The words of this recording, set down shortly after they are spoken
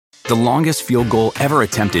The longest field goal ever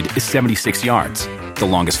attempted is 76 yards. The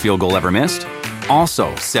longest field goal ever missed?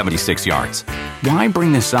 Also 76 yards. Why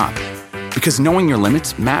bring this up? Because knowing your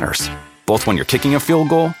limits matters, both when you're kicking a field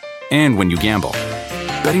goal and when you gamble.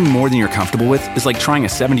 Betting more than you're comfortable with is like trying a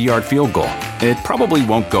 70-yard field goal. It probably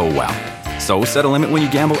won't go well. So set a limit when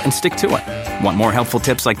you gamble and stick to it. Want more helpful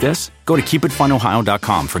tips like this? Go to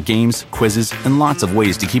keepitfunohio.com for games, quizzes, and lots of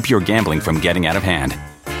ways to keep your gambling from getting out of hand.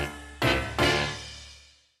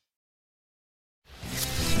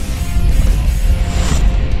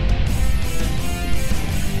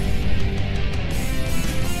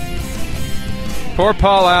 Poor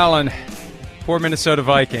Paul Allen. Poor Minnesota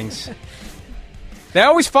Vikings. They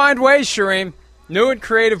always find ways, Shereen, new and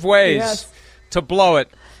creative ways to blow it.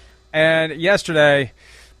 And yesterday,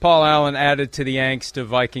 Paul Allen added to the angst of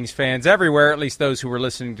Vikings fans everywhere, at least those who were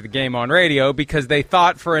listening to the game on radio, because they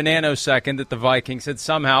thought for a nanosecond that the Vikings had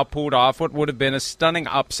somehow pulled off what would have been a stunning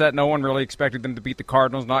upset. No one really expected them to beat the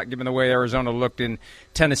Cardinals, not given the way Arizona looked in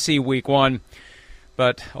Tennessee Week 1.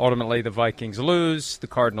 But ultimately, the Vikings lose. The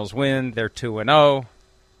Cardinals win. They're 2-0.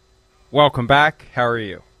 Welcome back. How are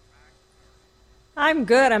you? I'm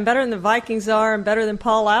good. I'm better than the Vikings are. I'm better than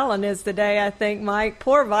Paul Allen is today, I think, Mike.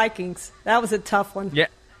 Poor Vikings. That was a tough one. Yeah.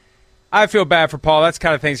 I feel bad for Paul. That's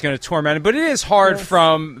kind of thing's going to torment him. But it is hard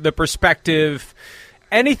from the perspective,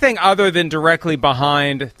 anything other than directly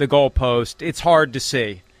behind the goalpost, it's hard to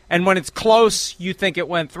see. And when it's close, you think it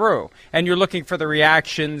went through. And you're looking for the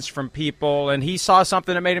reactions from people. And he saw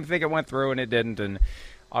something that made him think it went through, and it didn't. And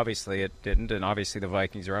obviously it didn't. And obviously the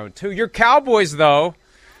Vikings are 0-2. Your Cowboys, though,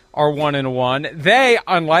 are 1-1. They,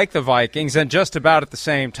 unlike the Vikings, and just about at the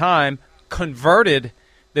same time, converted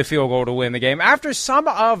the field goal to win the game after some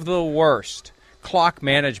of the worst clock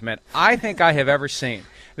management I think I have ever seen.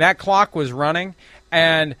 That clock was running,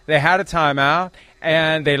 and they had a timeout,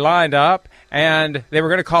 and they lined up, and they were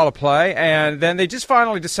going to call a play, and then they just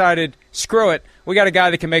finally decided, screw it, we got a guy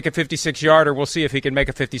that can make a 56-yarder. We'll see if he can make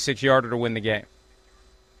a 56-yarder to win the game.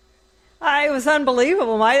 It was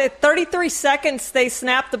unbelievable. 33 seconds, they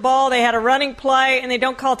snapped the ball. They had a running play, and they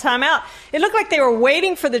don't call timeout. It looked like they were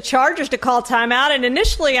waiting for the Chargers to call timeout, and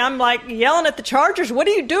initially I'm like yelling at the Chargers, what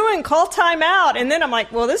are you doing? Call timeout. And then I'm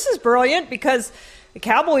like, well, this is brilliant because the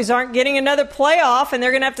Cowboys aren't getting another playoff, and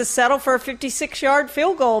they're going to have to settle for a 56-yard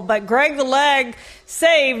field goal. But Greg the Leg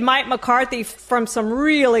saved Mike McCarthy from some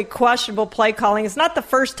really questionable play calling. It's not the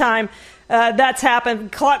first time that's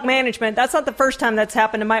happened. Clock management, that's not the first time that's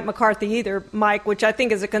happened to Mike McCarthy either, Mike, which I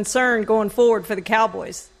think is a concern going forward for the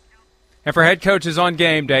Cowboys. And for head coaches on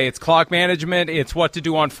game day, it's clock management, it's what to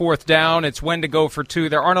do on fourth down, it's when to go for two.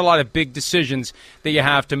 There aren't a lot of big decisions that you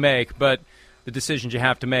have to make, but the decisions you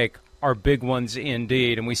have to make are big ones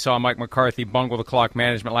indeed. And we saw Mike McCarthy bungle the clock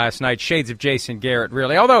management last night. Shades of Jason Garrett,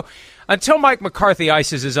 really. Although, until Mike McCarthy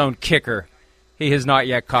ices his own kicker, he has not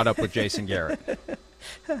yet caught up with Jason Garrett.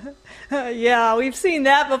 Yeah, we've seen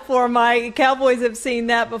that before, Mike. Cowboys have seen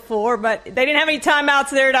that before, but they didn't have any timeouts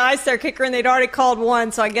there to ice their kicker, and they'd already called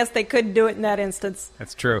one, so I guess they couldn't do it in that instance.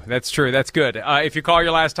 That's true. That's good. If you call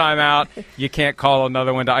your last timeout, you can't call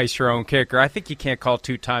another one to ice your own kicker. I think you can't call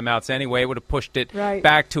two timeouts anyway. It would have pushed it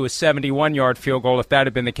back to a 71-yard field goal if that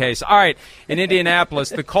had been the case. All right, in Indianapolis,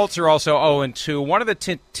 the Colts are also 0-2. One of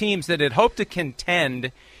the teams that had hoped to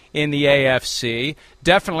contend in the AFC,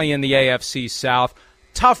 definitely in the AFC South.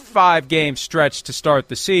 Tough 5-game stretch to start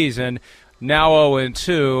the season, now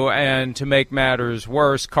 0-2, and to make matters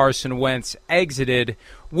worse, Carson Wentz exited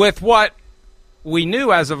with what we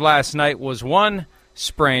knew as of last night was one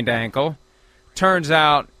sprained ankle. Turns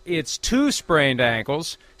out it's two sprained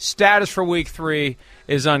ankles. Status for Week 3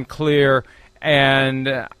 is unclear,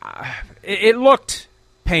 and it looked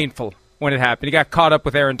painful when it happened. He got caught up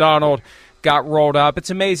with Aaron Donald, got rolled up. It's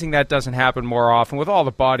amazing that doesn't happen more often. With all the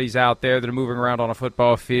bodies out there that are moving around on a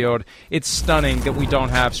football field, it's stunning that we don't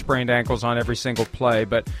have sprained ankles on every single play.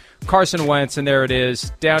 But Carson Wentz, and there it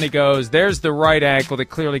is. Down he goes. There's the right ankle that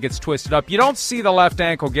clearly gets twisted up. You don't see the left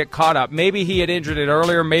ankle get caught up. Maybe he had injured it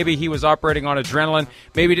earlier. Maybe he was operating on adrenaline.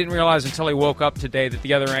 Maybe he didn't realize until he woke up today that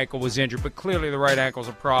the other ankle was injured. But clearly the right ankle's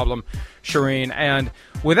a problem, Shereen. And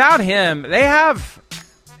without him, they have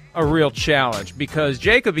a real challenge because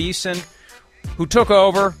Jacob Eason, who took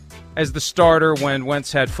over as the starter when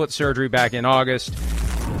Wentz had foot surgery back in August,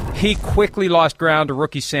 he quickly lost ground to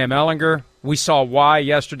rookie Sam Ehlinger. We saw why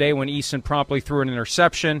yesterday when Eason promptly threw an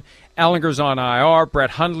interception. Ellinger's on IR.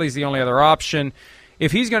 Brett Hundley's the only other option.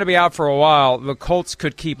 If he's going to be out for a while, the Colts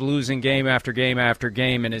could keep losing game after game after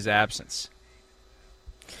game in his absence.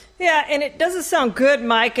 Yeah, and it doesn't sound good,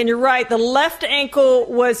 Mike, and you're right. The left ankle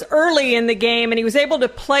was early in the game, and he was able to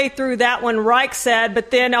play through that one, Reich said,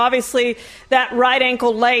 but then obviously that right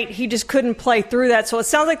ankle late, he just couldn't play through that. So it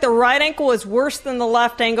sounds like the right ankle is worse than the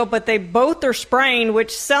left ankle, but they both are sprained,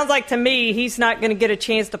 which sounds like to me he's not going to get a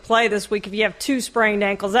chance to play this week if you have two sprained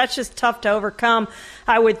ankles. That's just tough to overcome,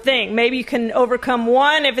 I would think. Maybe you can overcome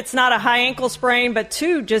one if it's not a high ankle sprain, but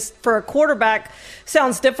two just for a quarterback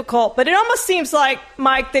sounds difficult. But it almost seems like,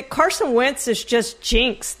 Mike, that Carson Wentz is just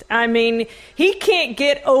jinxed. I mean, he can't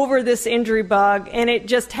get over this injury bug, and it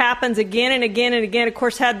just happens again and again and again. Of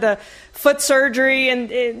course, had the foot surgery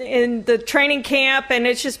in the training camp, and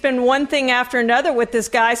it's just been one thing after another with this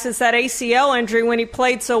guy since that ACL injury when he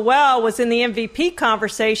played so well, was in the MVP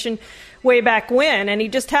conversation way back when, and he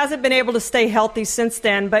just hasn't been able to stay healthy since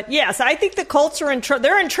then. But yes, I think the Colts are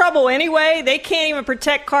they're in trouble anyway. They can't even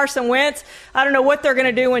protect Carson Wentz. I don't know what they're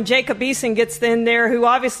going to do when Jacob Eason gets in there, who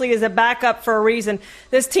obviously is a backup for a reason.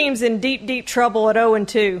 This team's in deep, deep trouble at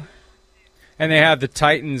 0-2. And they have the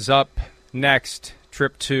Titans up next,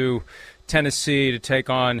 trip to Tennessee to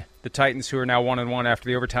take on the Titans, who are now 1-1 after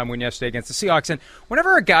the overtime win yesterday against the Seahawks. And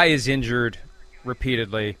whenever a guy is injured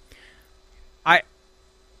repeatedly,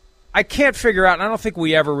 I can't figure out, and I don't think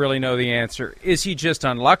we ever really know the answer. Is he just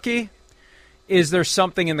unlucky? Is there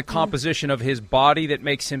something in the composition of his body that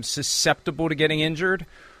makes him susceptible to getting injured?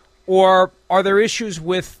 Or are there issues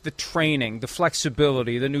with the training, the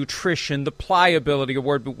flexibility, the nutrition, the pliability, a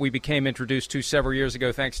word we became introduced to several years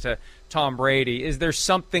ago thanks to Tom Brady? Is there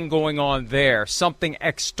something going on there, something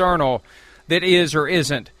external that is or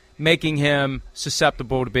isn't making him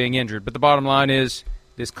susceptible to being injured? But the bottom line is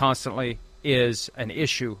this constantly is an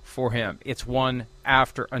issue for him. It's one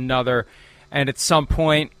after another, and at some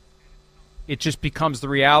point it just becomes the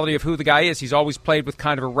reality of who the guy is. He's always played with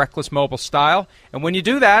kind of a reckless mobile style, and when you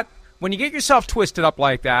do that, when you get yourself twisted up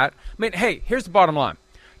like that, I mean, hey, here's the bottom line.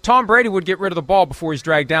 Tom Brady would get rid of the ball before he's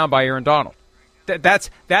dragged down by Aaron Donald. That's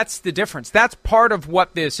the difference. That's part of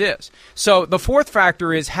what this is. So the fourth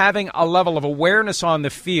factor is having a level of awareness on the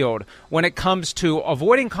field when it comes to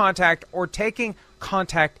avoiding contact or taking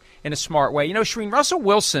contact in a smart way. You know, Shereen, Russell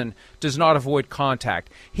Wilson does not avoid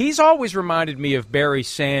contact. He's always reminded me of Barry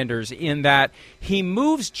Sanders in that he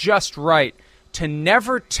moves just right to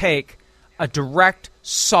never take a direct,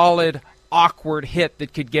 solid, awkward hit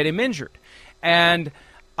that could get him injured. And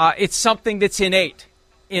it's something that's innate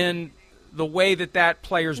in the way that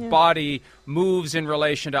player's body moves in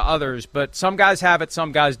relation to others. But some guys have it,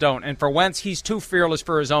 some guys don't. And for Wentz, he's too fearless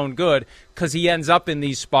for his own good because he ends up in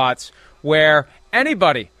these spots where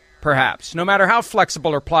anybody, perhaps, no matter how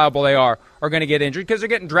flexible or pliable they are going to get injured because they're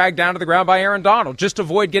getting dragged down to the ground by Aaron Donald. Just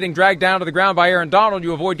avoid getting dragged down to the ground by Aaron Donald.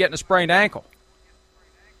 You avoid getting a sprained ankle.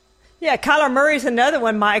 Yeah, Kyler Murray's another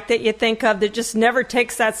one, Mike, that you think of that just never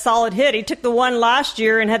takes that solid hit. He took the one last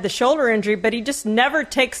year and had the shoulder injury, but he just never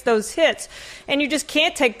takes those hits. And you just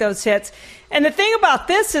can't take those hits. And the thing about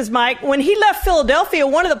this is, Mike, when he left Philadelphia,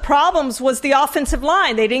 one of the problems was the offensive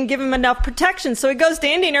line. They didn't give him enough protection. So he goes to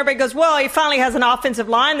Indy, and everybody goes, well, he finally has an offensive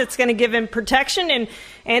line that's going to give him protection. And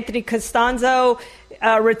Anthony Costanzo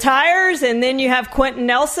retires, and then you have Quentin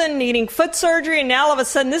Nelson needing foot surgery, and now all of a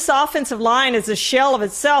sudden this offensive line is a shell of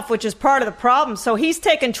itself, which is part of the problem. So he's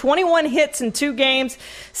taken 21 hits in 2 games,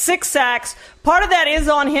 6 sacks. Part of that is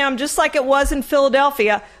on him, just like it was in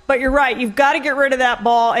Philadelphia. But you're right, you've got to get rid of that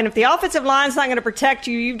ball, and if the offensive line's not going to protect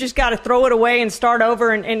you, you've just got to throw it away and start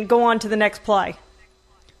over and go on to the next play.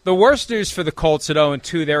 The worst news for the Colts at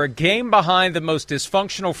 0-2, they're a game behind the most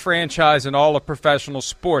dysfunctional franchise in all of professional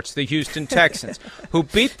sports, the Houston Texans, who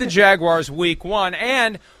beat the Jaguars Week 1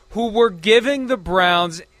 and who were giving the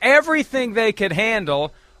Browns everything they could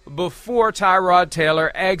handle before Tyrod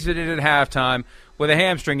Taylor exited at halftime with a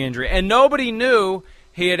hamstring injury. And nobody knew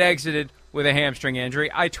he had exited with a hamstring injury.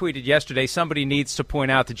 I tweeted yesterday, somebody needs to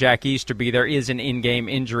point out to Jack Easterby there is an in-game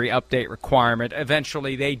injury update requirement.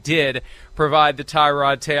 Eventually, they did provide the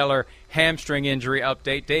Tyrod Taylor hamstring injury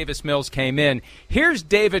update. Davis Mills came in. Here's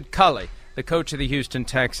David Culley, the coach of the Houston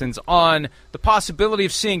Texans, on the possibility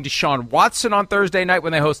of seeing Deshaun Watson on Thursday night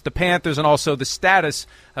when they host the Panthers, and also the status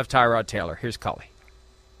of Tyrod Taylor. Here's Culley.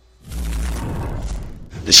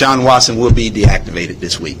 Deshaun Watson will be deactivated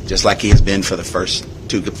this week, just like he has been for the first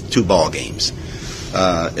two ball games.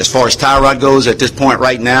 As far as Tyrod goes at this point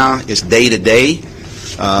right now, it's day to day.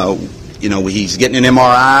 He's getting an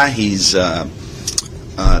MRI. He's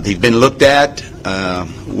been looked at.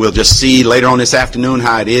 We'll just see later on this afternoon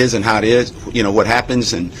how it is, what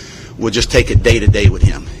happens, and we'll just take it day to day with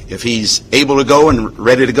him. If he's able to go and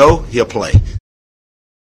ready to go, he'll play.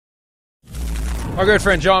 Our good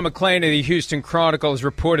friend John McClain of the Houston Chronicle has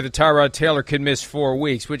reported that Tyrod Taylor could miss 4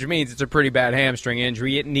 weeks, which means it's a pretty bad hamstring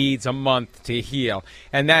injury. It needs a month to heal,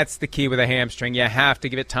 and that's the key with a hamstring. You have to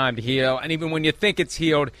give it time to heal, and even when you think it's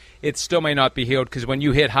healed, it still may not be healed because when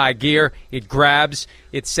you hit high gear, it grabs,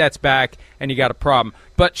 it sets back, and you got a problem.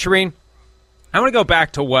 But, Shireen, I want to go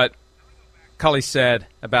back to what Cully said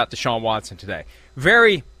about Deshaun Watson today.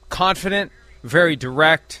 Very confident, very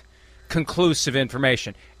direct, conclusive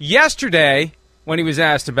information. Yesterday, when he was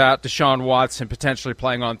asked about Deshaun Watson potentially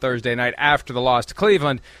playing on Thursday night after the loss to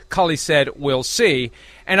Cleveland, Cully said, we'll see.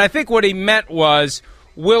 And I think what he meant was,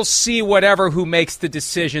 we'll see whatever who makes the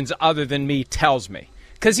decisions other than me tells me.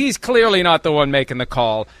 Because he's clearly not the one making the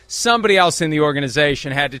call. Somebody else in the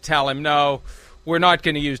organization had to tell him, no, we're not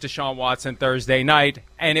going to use Deshaun Watson Thursday night,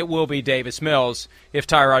 and it will be Davis Mills if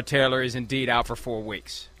Tyrod Taylor is indeed out for 4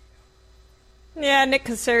 weeks. Yeah, Nick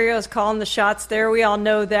Caserio is calling the shots there. We all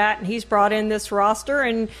know that. And he's brought in this roster,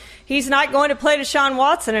 and he's not going to play Deshaun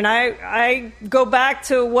Watson. And I go back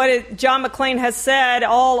to what John McClain has said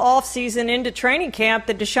all offseason into training camp,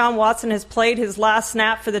 that Deshaun Watson has played his last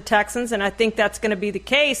snap for the Texans, and I think that's going to be the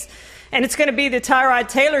case. And it's going to be the Tyrod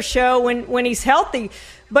Taylor show when he's healthy.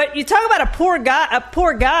 But you talk about a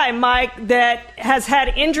poor guy, Mike, that has had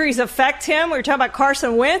injuries affect him. We were talking about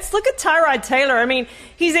Carson Wentz. Look at Tyrod Taylor. I mean,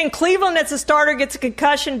 he's in Cleveland as a starter, gets a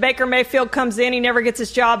concussion. Baker Mayfield comes in. He never gets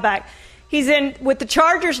his job back. He's in with the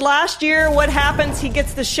Chargers last year. What happens? He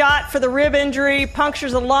gets the shot for the rib injury,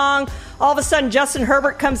 punctures a lung. All of a sudden, Justin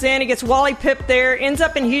Herbert comes in. He gets Wally Pipp there, ends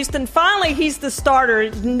up in Houston. Finally, he's the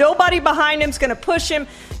starter. Nobody behind him is going to push him.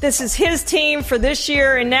 This is his team for this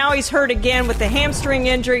year, and now he's hurt again with the hamstring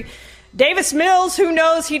injury. Davis Mills, who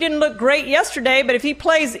knows? He didn't look great yesterday, but if he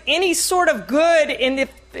plays any sort of good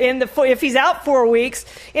if he's out 4 weeks,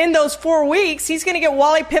 in those 4 weeks, he's going to get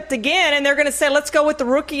Wally Pipped again, and they're going to say, let's go with the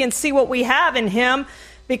rookie and see what we have in him,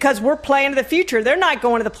 because we're playing to the future. They're not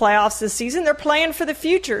going to the playoffs this season. They're playing for the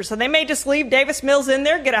future. So they may just leave Davis Mills in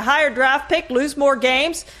there, get a higher draft pick, lose more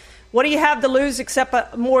games. What do you have to lose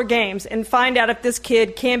except more games? And find out if this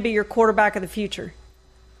kid can be your quarterback of the future.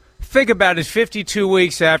 Think about it, 52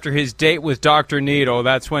 weeks after his date with Dr. Needle,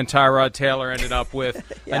 that's when Tyrod Taylor ended up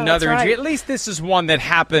with another injury. At least this is one that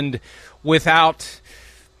happened without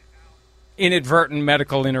inadvertent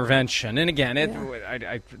medical intervention. And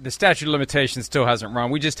again, the statute of limitations still hasn't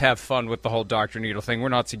run. We just have fun with the whole Dr. Needle thing. We're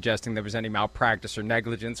not suggesting there was any malpractice or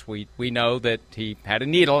negligence. We know that he had a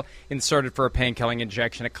needle inserted for a pain-killing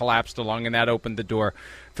injection. It collapsed the lung, and that opened the door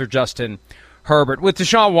for Justin Herbert. With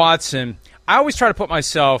Deshaun Watson, I always try to put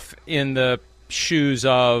myself in the shoes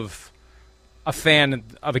of a fan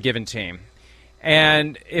of a given team.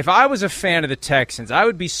 And if I was a fan of the Texans, I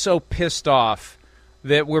would be so pissed off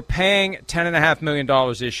that we're paying $10.5 million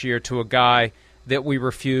this year to a guy that we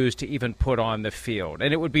refuse to even put on the field.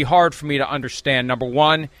 And it would be hard for me to understand, number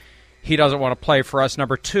one, he doesn't want to play for us.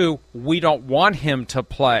 Number two, we don't want him to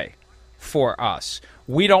play for us.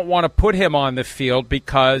 We don't want to put him on the field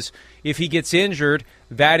because if he gets injured,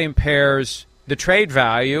 that impairs the trade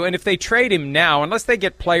value. And if they trade him now, unless they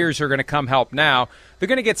get players who are going to come help now, they're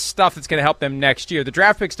going to get stuff that's going to help them next year. The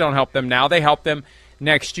draft picks don't help them now. They help them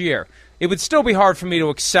next year. It would still be hard for me to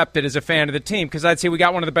accept it as a fan of the team because I'd say we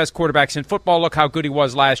got one of the best quarterbacks in football. Look how good he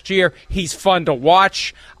was last year. He's fun to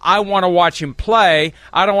watch. I want to watch him play.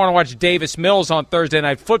 I don't want to watch Davis Mills on Thursday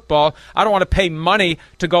Night Football. I don't want to pay money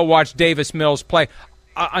to go watch Davis Mills play.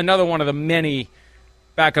 Another one of the many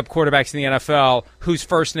backup quarterbacks in the NFL whose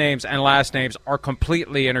first names and last names are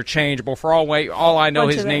completely interchangeable. For all I know,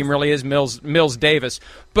 his name really is Mills Davis.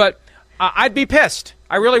 But I'd be pissed.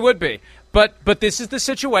 I really would be. But this is the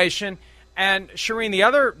situation. And, Shireen, the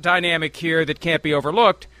other dynamic here that can't be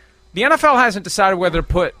overlooked, the NFL hasn't decided whether to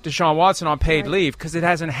put Deshaun Watson on paid leave because it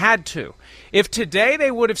hasn't had to. If today they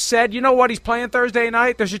would have said, you know what, he's playing Thursday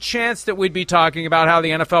night, there's a chance that we'd be talking about how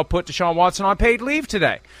the NFL put Deshaun Watson on paid leave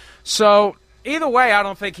today. So either way, I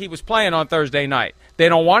don't think he was playing on Thursday night. They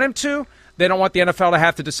don't want him to. They don't want the NFL to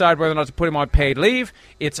have to decide whether or not to put him on paid leave.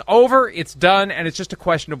 It's over, it's done, and it's just a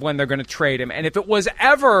question of when they're going to trade him. And if it was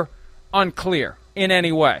ever unclear in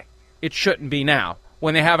any way, it shouldn't be now,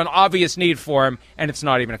 when they have an obvious need for him, and it's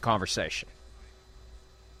not even a conversation.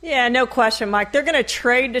 Yeah, no question, Mike. They're going to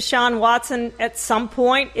trade Deshaun Watson at some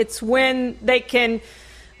point. It's when they can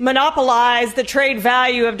monopolize the trade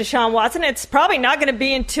value of Deshaun Watson. It's probably not going to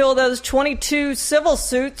be until those 22 civil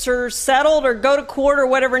suits are settled or go to court or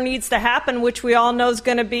whatever needs to happen, which we all know is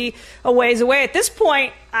going to be a ways away. At this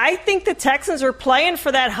point, I think the Texans are playing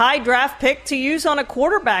for that high draft pick to use on a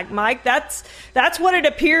quarterback, Mike. That's what it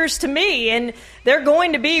appears to me. And they're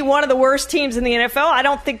going to be one of the worst teams in the NFL. I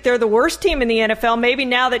don't think they're the worst team in the NFL. Maybe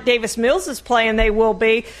now that Davis Mills is playing, they will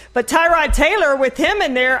be. But Tyrod Taylor, with him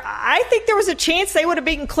in there, I think there was a chance they would have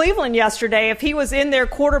beaten Cleveland yesterday if he was in there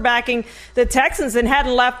quarterbacking the Texans and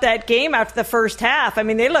hadn't left that game after the first half. I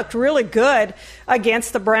mean, they looked really good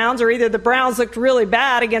against the Browns, or either the Browns looked really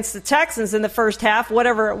bad against the Texans in the first half,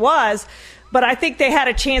 whatever it was. But I think they had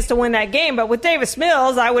a chance to win that game. But with Davis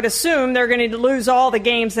Mills, I would assume they're going to lose all the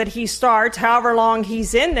games that he starts, however long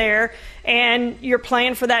he's in there. And you're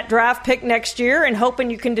playing for that draft pick next year and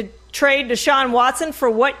hoping you can trade Deshaun Watson for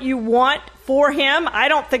what you want for him. I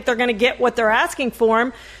don't think they're going to get what they're asking for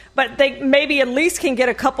him, but they maybe at least can get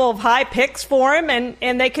a couple of high picks for him,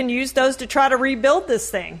 and they can use those to try to rebuild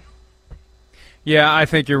this thing. Yeah, I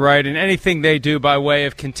think you're right. And anything they do by way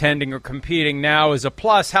of contending or competing now is a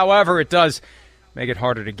plus. However, it does make it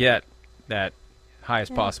harder to get that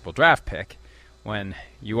highest possible draft pick when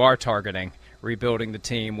you are targeting rebuilding the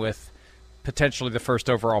team with potentially the first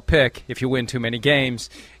overall pick. If you win too many games,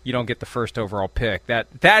 you don't get the first overall pick.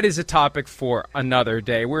 That is a topic for another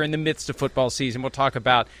day. We're in the midst of football season. We'll talk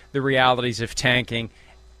about the realities of tanking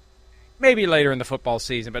maybe later in the football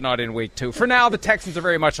season, but not in week 2. For now, the Texans are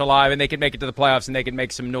very much alive, and they could make it to the playoffs, and they could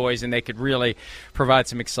make some noise, and they could really provide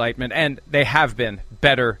some excitement. And they have been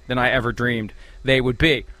better than I ever dreamed they would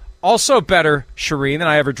be. Also better, Shireen, than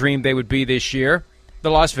I ever dreamed they would be this year,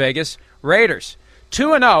 the Las Vegas Raiders.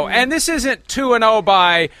 2-0. And this isn't 2-0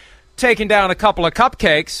 by taking down a couple of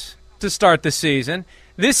cupcakes to start the season.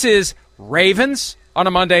 This is Ravens on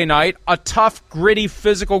a Monday night, a tough, gritty,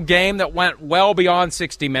 physical game that went well beyond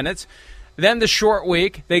 60 minutes. Then the short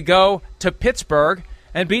week, they go to Pittsburgh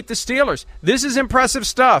and beat the Steelers. This is impressive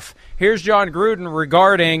stuff. Here's John Gruden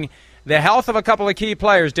regarding the health of a couple of key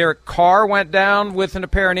players. Derek Carr went down with an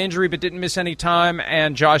apparent injury but didn't miss any time,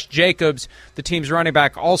 and Josh Jacobs, the team's running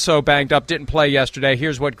back, also banged up, didn't play yesterday.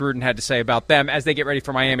 Here's what Gruden had to say about them as they get ready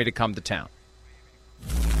for Miami to come to town.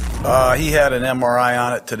 He had an MRI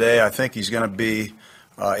on it today. I think he's going to be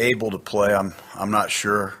able to play. I'm not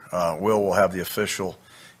sure. Will have the official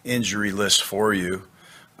injury list for you.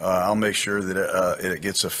 I'll make sure that it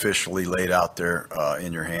gets officially laid out there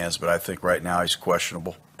in your hands, but I think right now he's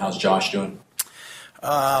questionable. How's Josh doing?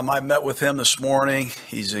 I met with him this morning.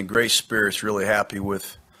 He's in great spirits, really happy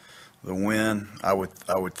with the win. I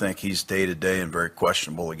would think he's day-to-day and very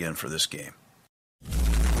questionable again for this game.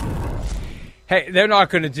 Hey, they're not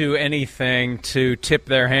going to do anything to tip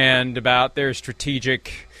their hand about their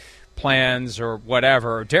strategic plans or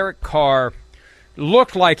whatever. Derek Carr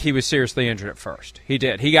looked like he was seriously injured at first. He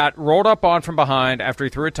did. He got rolled up on from behind after he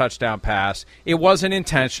threw a touchdown pass. It wasn't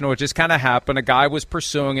intentional. It just kind of happened. A guy was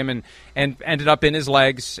pursuing him and ended up in his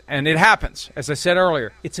legs, and it happens. As I said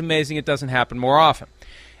earlier, it's amazing it doesn't happen more often.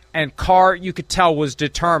 And Carr, you could tell, was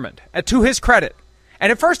determined, to his credit.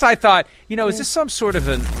 And at first I thought, is this some sort of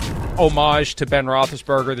an homage to Ben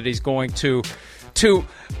Roethlisberger that he's going to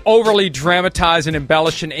overly dramatize and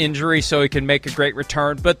embellish an injury so he can make a great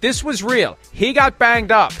return? But this was real. He got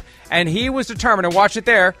banged up, and he was determined. And watch it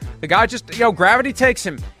there. The guy just, gravity takes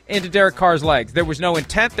him into Derek Carr's legs. There was no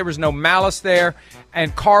intent. There was no malice there.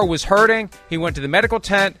 And Carr was hurting. He went to the medical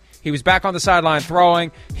tent. He was back on the sideline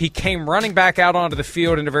throwing. He came running back out onto the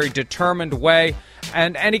field in a very determined way,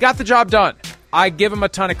 and he got the job done. I give him a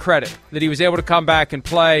ton of credit that he was able to come back and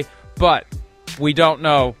play, but we don't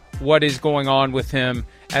know what is going on with him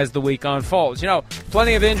as the week unfolds.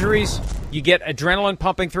 Plenty of injuries. You get adrenaline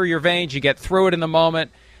pumping through your veins. You get through it in the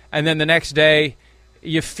moment, and then the next day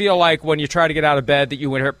you feel like when you try to get out of bed that you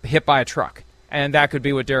were hit by a truck. And that could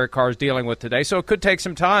be what Derek Carr is dealing with today. So it could take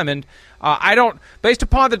some time. And based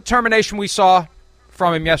upon the determination we saw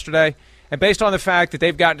from him yesterday, and based on the fact that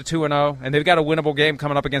they've gotten to 2-0 and they've got a winnable game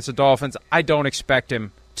coming up against the Dolphins, I don't expect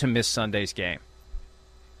him to miss Sunday's game.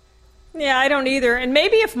 Yeah, I don't either. And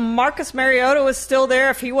maybe if Marcus Mariota was still there,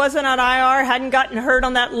 if he wasn't on IR, hadn't gotten hurt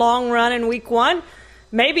on that long run in week 1,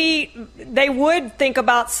 maybe they would think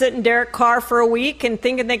about sitting Derek Carr for a week and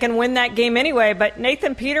thinking they can win that game anyway. But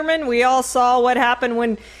Nathan Peterman, we all saw what happened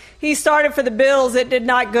when he started for the Bills. It did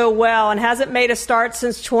not go well and hasn't made a start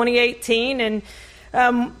since 2018 and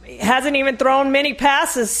hasn't even thrown many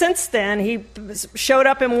passes since then. He showed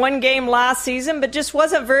up in one game last season, but just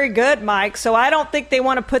wasn't very good, Mike. So I don't think they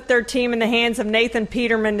want to put their team in the hands of Nathan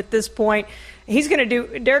Peterman at this point.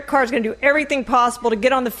 Derek Carr's going to do everything possible to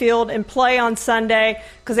get on the field and play on Sunday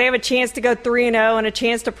because they have a chance to go 3-0 and a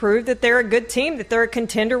chance to prove that they're a good team, that they're a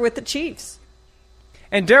contender with the Chiefs.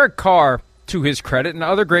 And Derek Carr, to his credit, and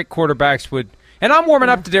other great quarterbacks would, and I'm warming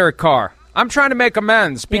up to Derek Carr. I'm trying to make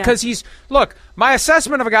amends because look, my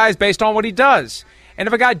assessment of a guy is based on what he does. And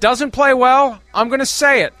if a guy doesn't play well, I'm going to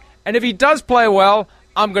say it. And if he does play well,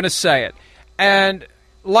 I'm going to say it. And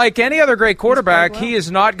like any other great quarterback, he's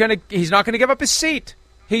not going to give up his seat.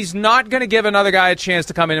 He's not going to give another guy a chance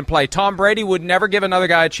to come in and play. Tom Brady would never give another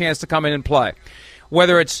guy a chance to come in and play,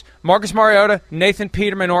 whether it's Marcus Mariota, Nathan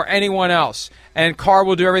Peterman, or anyone else. And Carr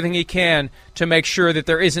will do everything he can to make sure that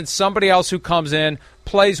there isn't somebody else who comes in,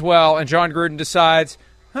 plays well, and John Gruden decides,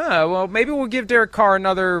 well, maybe we'll give Derek Carr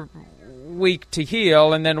another week to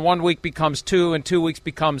heal, and then 1 week becomes 2, and 2 weeks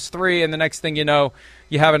becomes 3, and the next thing you know,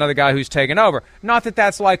 you have another guy who's taken over. Not that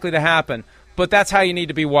that's likely to happen, but that's how you need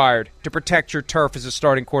to be wired to protect your turf as a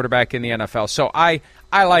starting quarterback in the NFL. So I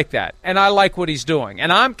like that, and I like what he's doing.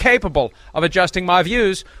 And I'm capable of adjusting my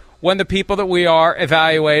views when the people that we are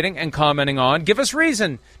evaluating and commenting on give us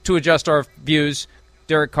reason to adjust our views.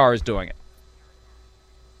 Derek Carr is doing it.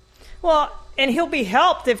 Well, and he'll be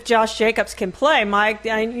helped if Josh Jacobs can play, Mike.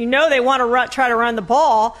 You know they want to try to run the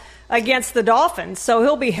ball against the Dolphins, so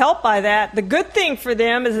he'll be helped by that. The good thing for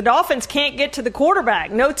them is the Dolphins can't get to the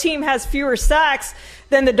quarterback. No team has fewer sacks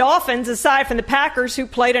than the Dolphins, aside from the Packers, who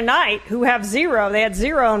play tonight, who have 0. They had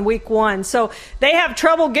 0 in week 1. So they have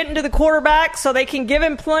trouble getting to the quarterback, so they can give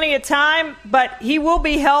him plenty of time, but he will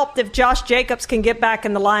be helped if Josh Jacobs can get back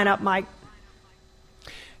in the lineup, Mike.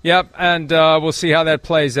 Yep, and we'll see how that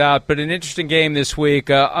plays out. But an interesting game this week.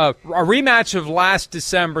 A rematch of last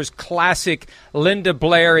December's classic Linda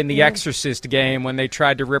Blair in The Exorcist game when they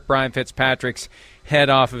tried to rip Ryan Fitzpatrick's head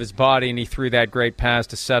off of his body, and he threw that great pass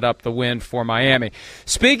to set up the win for Miami.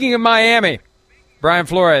 Speaking of Miami, Brian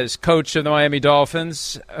Flores, coach of the Miami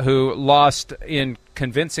Dolphins, who lost in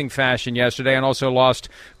convincing fashion yesterday and also lost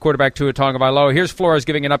quarterback Tua Tagovailoa. Here's Flores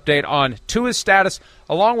giving an update on Tua's status,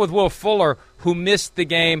 along with Will Fuller, who missed the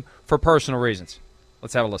game for personal reasons.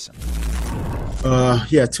 Let's have a listen.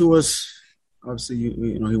 Tua's obviously,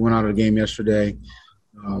 he went out of the game yesterday.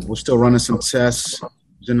 We're still running some tests.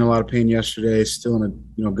 Was in a lot of pain yesterday. Still in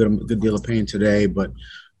a good deal of pain today, but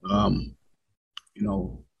I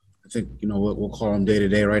think we'll call him day to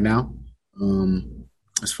day right now.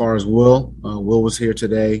 As far as Will was here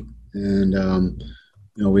today, and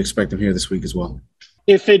we expect him here this week as well.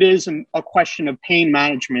 If it is a question of pain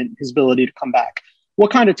management, his ability to come back,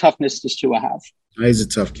 what kind of toughness does Tua have? He's a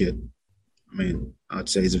tough kid. I'd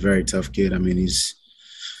say he's a very tough kid. He's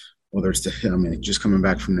whether it's just coming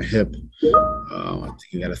back from the hip. I think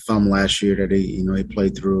he got a thumb last year that he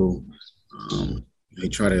played through. He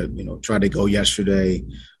tried to go yesterday.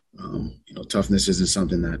 Toughness isn't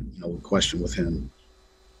something that we question with him.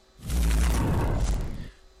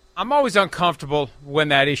 I'm always uncomfortable when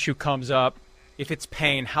that issue comes up. If it's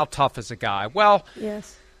pain, how tough is a guy? Well,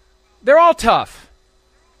 yes, they're all tough.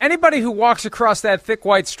 Anybody who walks across that thick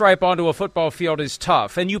white stripe onto a football field is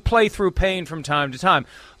tough, and you play through pain from time to time.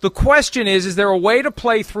 The question is there a way to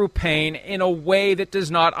play through pain in a way that does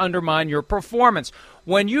not undermine your performance?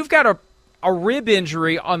 When you've got a rib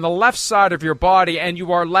injury on the left side of your body and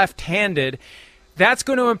you are left-handed, that's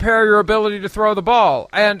going to impair your ability to throw the ball.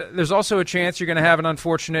 And there's also a chance you're going to have an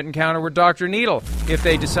unfortunate encounter with Dr. Needle if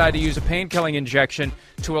they decide to use a pain-killing injection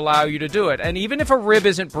to allow you to do it. And even if a rib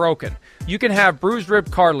isn't broken, you can have bruised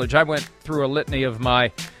rib cartilage. I went through a litany of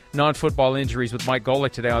my non-football injuries with Mike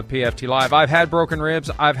Golick today on PFT Live. I've had broken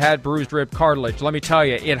ribs. I've had bruised rib cartilage. Let me tell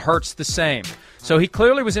you, it hurts the same. So he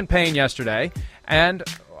clearly was in pain yesterday, and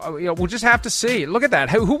we'll just have to see. Look at that.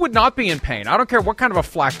 Who would not be in pain? I don't care what kind of a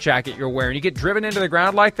flak jacket you're wearing. You get driven into the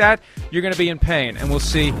ground like that, you're going to be in pain. And we'll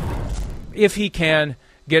see if he can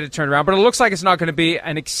get it turned around. But it looks like it's not going to be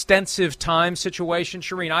an extensive time situation.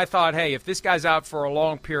 Shireen, I thought, hey, if this guy's out for a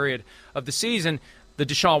long period of the season, the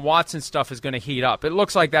Deshaun Watson stuff is going to heat up. It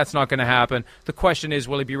looks like that's not going to happen. The question is,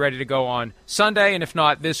 will he be ready to go on Sunday? And if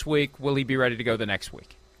not this week, will he be ready to go the next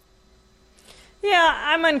week? Yeah,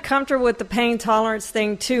 I'm uncomfortable with the pain tolerance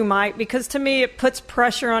thing too, Mike, because to me it puts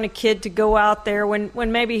pressure on a kid to go out there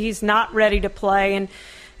when maybe he's not ready to play. And,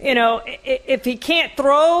 if he can't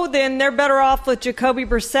throw, then they're better off with Jacoby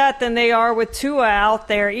Brissett than they are with Tua out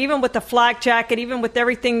there, even with the flak jacket, even with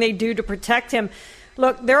everything they do to protect him.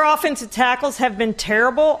 Look, their offensive tackles have been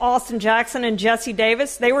terrible. Austin Jackson and Jesse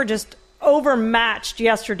Davis, they were just overmatched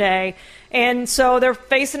yesterday. And so they're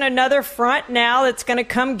facing another front now that's going to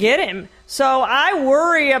come get him. So I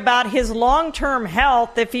worry about his long-term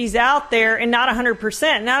health if he's out there and not 100%.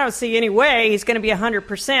 And I don't see any way he's going to be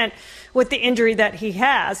 100% with the injury that he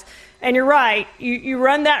has. And you're right. You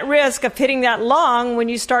run that risk of hitting that lung when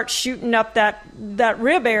you start shooting up that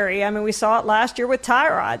rib area. We saw it last year with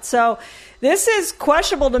Tyrod. So This is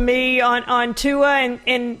questionable to me on Tua,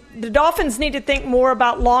 and the Dolphins need to think more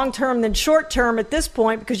about long-term than short-term at this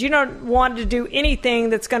point, because you don't want to do anything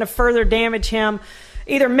that's going to further damage him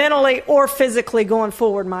either mentally or physically going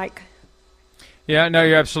forward, Mike. Yeah, no,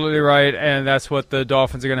 you're absolutely right, and that's what the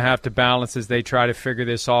Dolphins are going to have to balance as they try to figure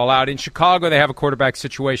this all out. In Chicago, they have a quarterback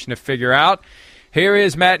situation to figure out. Here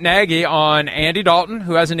is Matt Nagy on Andy Dalton,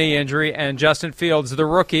 who has a knee injury, and Justin Fields, the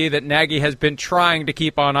rookie that Nagy has been trying to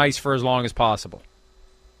keep on ice for as long as possible.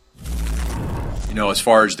 You know, as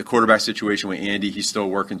far as the quarterback situation with Andy, he's still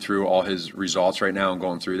working through all his results right now and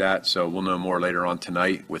going through that, so we'll know more later on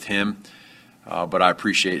tonight with him. But I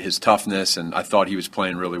appreciate his toughness, and I thought he was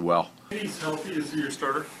playing really well. If he's healthy, is he your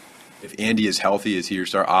starter? If Andy is healthy, is he your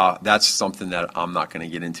starter? That's something that I'm not going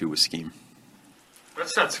to get into with scheme.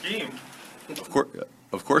 That's not scheme.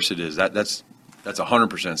 Of course it is. That's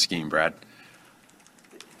 100% scheme, Brad.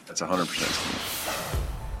 That's 100% scheme.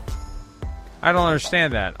 I don't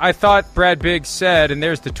understand that. I thought Brad Biggs said, and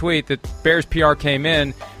there's the tweet, that Bears PR came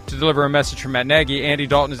in to deliver a message from Matt Nagy. Andy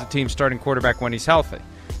Dalton is the team's starting quarterback when he's healthy.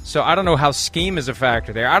 So I don't know how scheme is a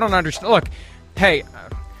factor there. I don't understand. Look, hey,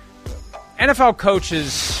 NFL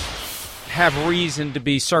coaches have reason to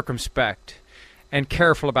be circumspect and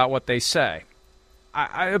careful about what they say.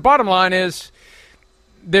 The bottom line is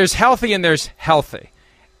there's healthy and there's healthy.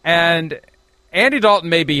 And Andy Dalton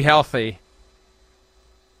may be healthy,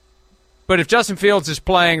 but if Justin Fields is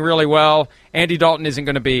playing really well, Andy Dalton isn't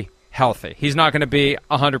going to be healthy. He's not going to be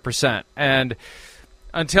 100%. And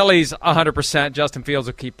until he's 100%, Justin Fields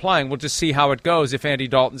will keep playing. We'll just see how it goes if Andy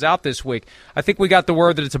Dalton's out this week. I think we got the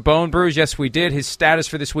word that it's a bone bruise. Yes, we did. His status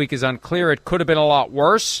for this week is unclear. It could have been a lot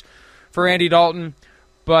worse for Andy Dalton.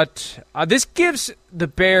 But this gives the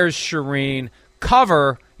Bears, Shireen,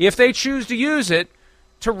 cover, if they choose to use it,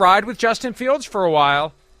 to ride with Justin Fields for a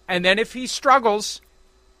while. And then if he struggles,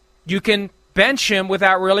 you can bench him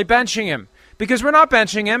without really benching him. Because we're not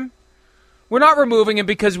benching him. We're not removing him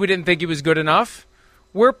because we didn't think he was good enough.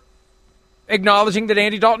 We're acknowledging that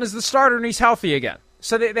Andy Dalton is the starter and he's healthy again.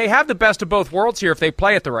 So they have the best of both worlds here if they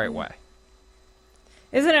play it the right way.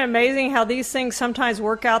 Isn't it amazing how these things sometimes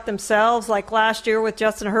work out themselves, like last year with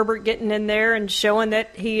Justin Herbert getting in there and showing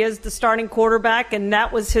that he is the starting quarterback, and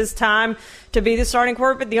that was his time to be the starting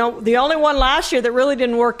quarterback. The only one last year that really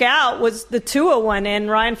didn't work out was the Tua one, and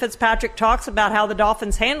Ryan Fitzpatrick talks about how the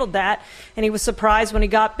Dolphins handled that, and he was surprised when he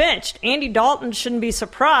got benched. Andy Dalton shouldn't be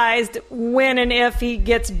surprised when and if he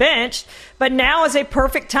gets benched, but now is a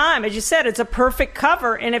perfect time. As you said, it's a perfect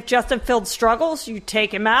cover, and if Justin Fields struggles, you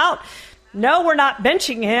take him out. No, we're not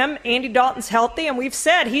benching him. Andy Dalton's healthy, and we've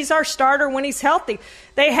said he's our starter when he's healthy.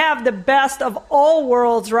 They have the best of all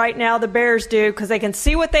worlds right now, the Bears do, because they can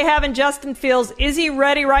see what they have in Justin Fields. Is he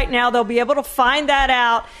ready right now? They'll be able to find that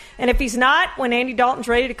out. And if he's not, when Andy Dalton's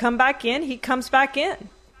ready to come back in, he comes back in.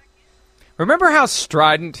 Remember how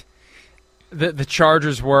strident the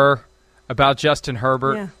Chargers were about Justin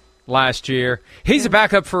Herbert last year? He's a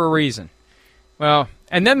backup for a reason. Well,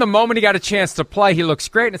 and then the moment he got a chance to play, he looks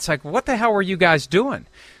great. And it's like, what the hell were you guys doing?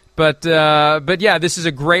 But yeah, this is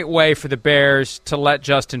a great way for the Bears to let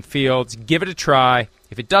Justin Fields give it a try.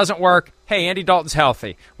 If it doesn't work, hey, Andy Dalton's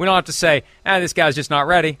healthy. We don't have to say, this guy's just not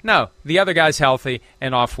ready. No, the other guy's healthy,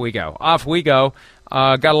 and off we go. Off we go.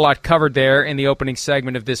 Got a lot covered there in the opening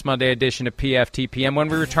segment of this Monday edition of PFTPM. When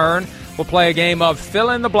we return, we'll play a game of Fill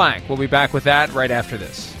in the Blank. We'll be back with that right after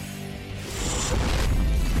this.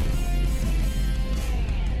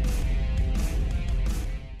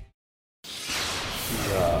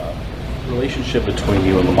 Relationship between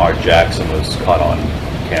you and Lamar Jackson was caught on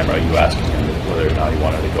camera. You asking him whether or not he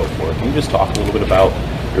wanted to go for it. Can you just talk a little bit about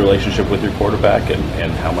your relationship with your quarterback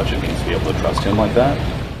and how much it means to be able to trust him like that?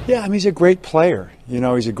 Yeah, I mean, he's a great player.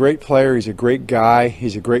 He's a great player. He's a great guy.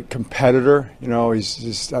 He's a great competitor. He's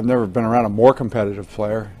just, I've never been around a more competitive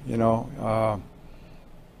player. It gotten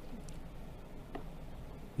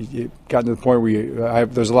to the point where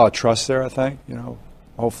there's a lot of trust there, I think.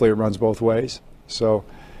 Hopefully it runs both ways. So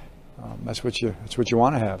that's what you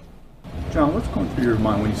want to have. John, what's going through your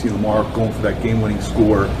mind when you see Lamar going for that game-winning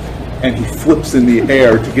score and he flips in the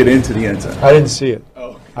air to get into the end zone? I didn't see it.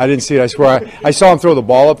 Oh. I didn't see it. I swear. I saw him throw the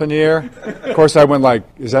ball up in the air. Of course, I went like,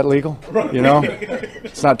 "Is that legal?"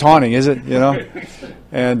 It's not taunting, is it?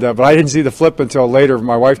 And but I didn't see the flip until later.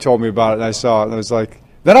 My wife told me about it, and I saw it, and I was like,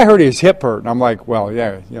 then I heard his hip hurt, and I'm like, well,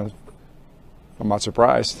 yeah, I'm not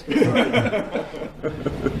surprised.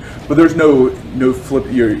 But there's no flip.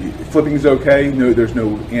 Flipping is okay. No, there's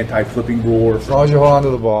no anti-flipping rule. As long as you hold on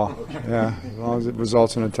to the ball, yeah. As long as it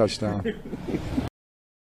results in a touchdown.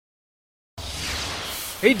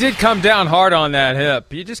 He did come down hard on that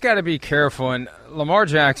hip. You just got to be careful. And Lamar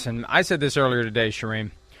Jackson, I said this earlier today,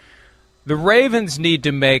 Shireen, the Ravens need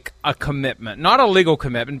to make a commitment, not a legal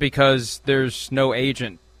commitment because there's no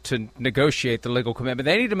agent to negotiate the legal commitment.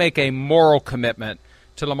 They need to make a moral commitment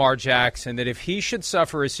to Lamar Jackson that if he should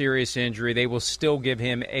suffer a serious injury, they will still give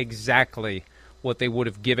him exactly what they would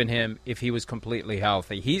have given him if he was completely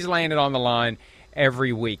healthy. He's laying it on the line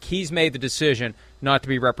every week. He's made the decision not to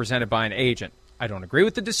be represented by an agent. I don't agree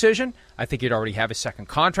with the decision. I think he'd already have a second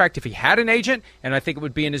contract if he had an agent, and I think it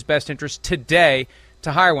would be in his best interest today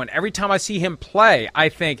to hire one. Every time I see him play, I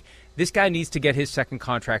think this guy needs to get his second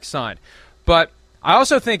contract signed. But I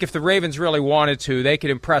also think if the Ravens really wanted to, they could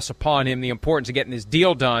impress upon him the importance of getting this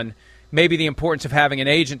deal done, maybe the importance of having an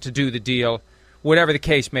agent to do the deal, whatever the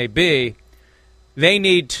case may be. They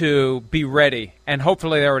need to be ready, and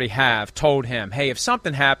hopefully they already have told him, hey, if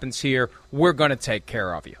something happens here, we're going to take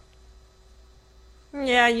care of you.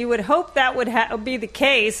 Yeah, you would hope that would be the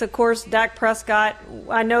case. Of course, Dak Prescott,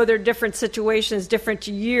 I know they're different situations, different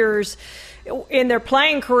years in their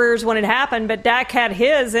playing careers when it happened, but Dak had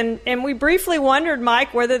his. And we briefly wondered,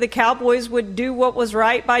 Mike, whether the Cowboys would do what was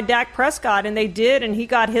right by Dak Prescott, and they did, and he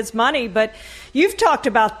got his money. But you've talked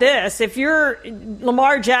about this. If you're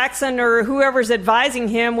Lamar Jackson or whoever's advising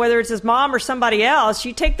him, whether it's his mom or somebody else,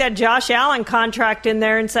 you take that Josh Allen contract in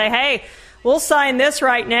there and say, hey, we'll sign this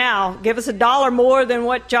right now. Give us $1 more than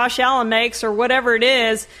what Josh Allen makes or whatever it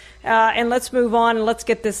is, and let's move on and let's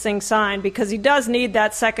get this thing signed because he does need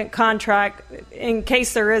that second contract in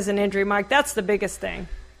case there is an injury, Mike. That's the biggest thing.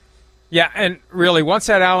 Yeah, and really, once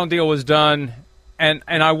that Allen deal was done, and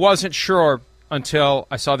I wasn't sure until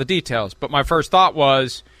I saw the details, but my first thought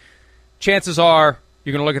was chances are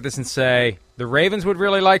you're going to look at this and say the Ravens would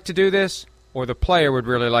really like to do this, or the player would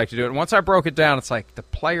really like to do it. And once I broke it down, it's like the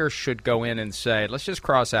player should go in and say, let's just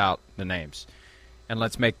cross out the names and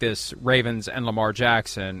let's make this Ravens and Lamar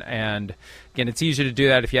Jackson. And, again, it's easy to do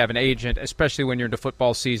that if you have an agent, especially when you're into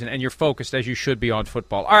football season and you're focused, as you should be, on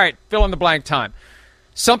football. All right, fill in the blank time.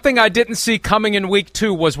 Something I didn't see coming in week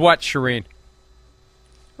 2 was what, Shireen?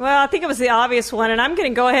 Well, I think it was the obvious one, and I'm going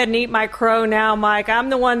to go ahead and eat my crow now, Mike. I'm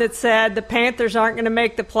the one that said the Panthers aren't going to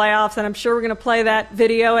make the playoffs, and I'm sure we're going to play that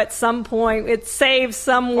video at some point. It's saved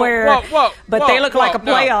somewhere, but they look like a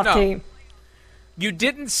playoff team. You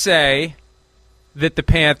didn't say that the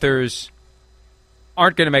Panthers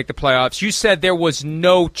aren't going to make the playoffs. You said there was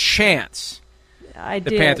no chance the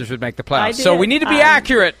Panthers would make the playoffs. So we need to be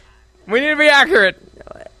accurate. We need to be accurate.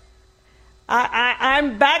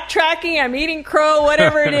 I'm backtracking. I'm eating crow,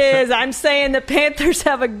 whatever it is. I'm saying the Panthers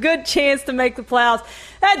have a good chance to make the playoffs.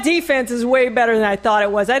 That defense is way better than I thought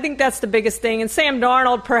it was. I think that's the biggest thing. And Sam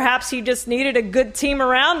Darnold, perhaps he just needed a good team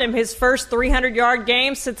around him. His first 300-yard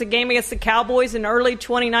game since a game against the Cowboys in early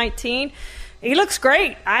 2019. He looks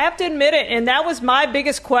great. I have to admit it. And that was my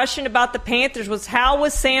biggest question about the Panthers was how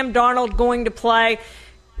was Sam Darnold going to play?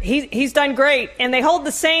 He's done great, and they hold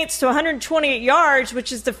the Saints to 128 yards,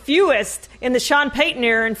 which is the fewest in the Sean Payton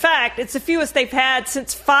era. In fact, it's the fewest they've had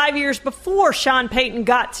since 5 years before Sean Payton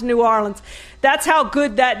got to New Orleans. That's how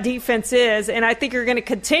good that defense is, and I think you're going to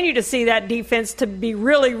continue to see that defense to be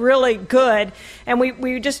really, really good. And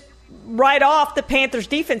we just write off the Panthers'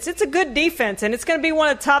 defense. It's a good defense, and it's going to be one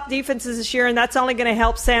of the top defenses this year, and that's only going to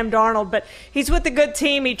help Sam Darnold. But he's with a good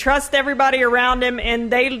team. He trusts everybody around him,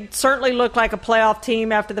 and they certainly look like a playoff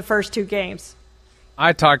team after the first 2 games.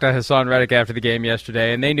 I talked to Hassan Reddick after the game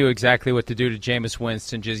yesterday, and they knew exactly what to do to Jameis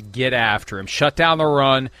Winston. Just get after him. Shut down the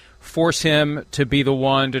run. Force him to be the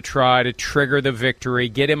one to try to trigger the victory.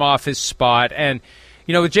 Get him off his spot. And,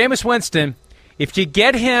 you know, with Jameis Winston, if you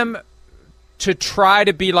get him to try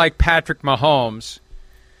to be like Patrick Mahomes,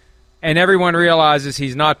 and everyone realizes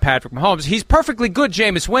he's not Patrick Mahomes. He's perfectly good,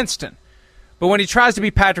 Jameis Winston. But when he tries to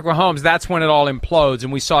be Patrick Mahomes, that's when it all implodes,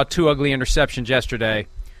 and we saw 2 ugly interceptions yesterday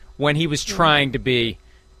when he was trying to be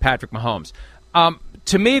Patrick Mahomes.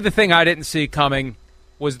 To me, the thing I didn't see coming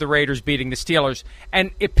was the Raiders beating the Steelers,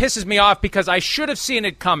 and it pisses me off because I should have seen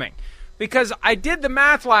it coming. Because I did the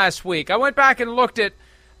math last week. I went back and looked at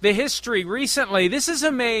the history recently. This is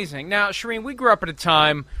amazing. Now, Shireen, we grew up at a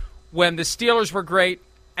time when the Steelers were great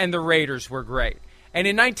and the Raiders were great. And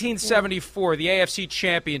in 1974, the AFC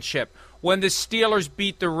Championship, when the Steelers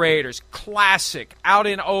beat the Raiders, classic, out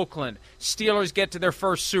in Oakland, Steelers get to their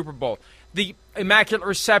first Super Bowl. The Immaculate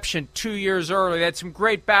Reception 2 years earlier, they had some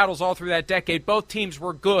great battles all through that decade. Both teams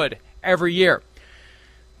were good every year.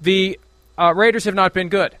 The Raiders have not been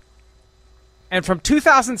good. And from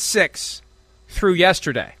 2006 through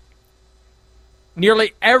yesterday,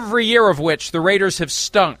 nearly every year of which the Raiders have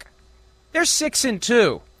stunk. They're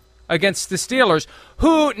 6-2 against the Steelers,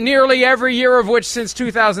 who nearly every year of which since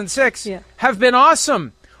 2006 have been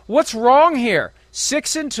awesome. What's wrong here?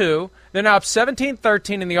 6-2. They're now up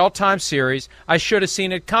 17-13 in the all-time series. I should have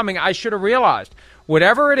seen it coming. I should have realized.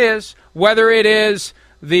 Whatever it is, whether it is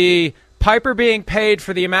the Piper being paid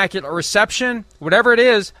for the immaculate reception, whatever it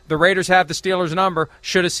is, the Raiders have the Steelers' number.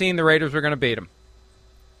 Should have seen the Raiders were going to beat them.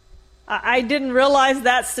 I didn't realize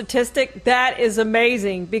that statistic. That is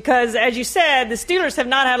amazing because, as you said, the Steelers have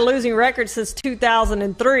not had a losing record since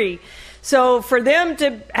 2003. So for them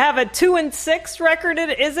to have a 2-6 record,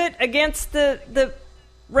 is it, against the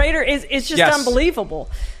Raiders, is just unbelievable.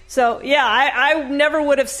 So, yeah, I never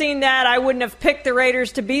would have seen that. I wouldn't have picked the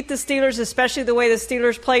Raiders to beat the Steelers, especially the way the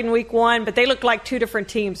Steelers played in Week 1. But they look like two different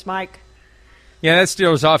teams, Mike. Yeah, that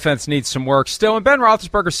Steelers offense needs some work still, and Ben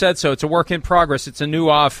Roethlisberger said so. It's a work in progress. It's a new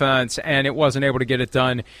offense, and it wasn't able to get it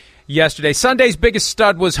done yesterday. Sunday's biggest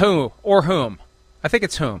stud was who or whom? I think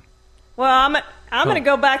it's whom. Well, I'm going to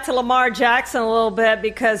go back to Lamar Jackson a little bit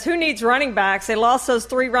because who needs running backs? They lost those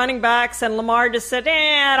 3 running backs, and Lamar just said,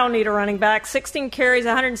 I don't need a running back. 16 carries,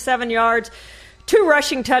 107 yards, 2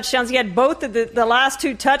 rushing touchdowns. He had both of the last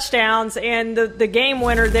 2 touchdowns and the game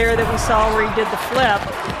winner there that we saw where he did the flip.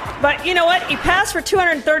 But you know what? He passed for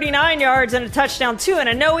 239 yards and a touchdown, too. And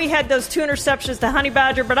I know he had those 2 interceptions to Honey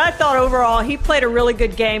Badger, but I thought overall he played a really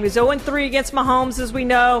good game. He's 0-3 against Mahomes, as we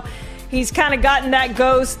know. He's kind of gotten that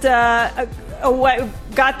ghost away,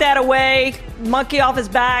 got that away, monkey off his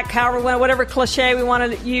back, whatever cliche we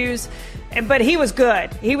want to use. But he was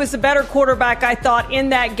good. He was the better quarterback, I thought, in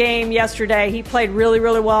that game yesterday. He played really,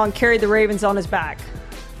 really well and carried the Ravens on his back.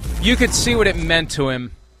 You could see what it meant to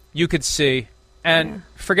him. You could see. And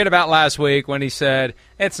forget about last week when he said,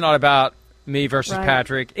 it's not about me versus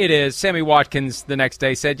Patrick. It is. Sammy Watkins the next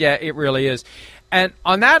day said, yeah, it really is. And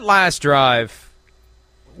on that last drive,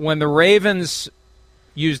 when the Ravens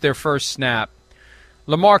used their first snap,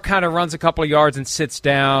 Lamar kind of runs a couple of yards and sits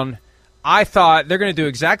down. I thought they're going to do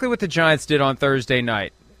exactly what the Giants did on Thursday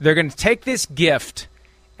night. They're going to take this gift,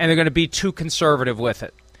 and they're going to be too conservative with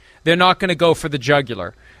it. They're not going to go for the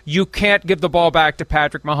jugular. You can't give the ball back to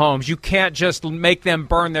Patrick Mahomes. You can't just make them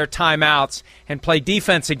burn their timeouts and play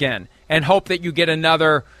defense again and hope that you get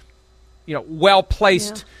another,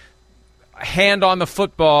 well-placed hand on the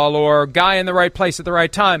football or guy in the right place at the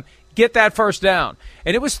right time. Get that first down.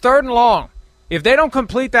 And it was 3rd and long. If they don't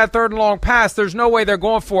complete that 3rd and long pass, there's no way they're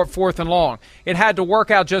going for it 4th and long. It had to work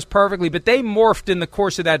out just perfectly, but they morphed in the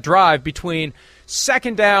course of that drive between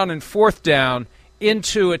 2nd down and 4th down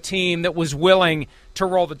into a team that was willing to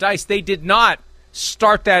roll the dice. They did not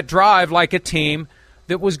start that drive like a team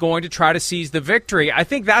that was going to try to seize the victory. I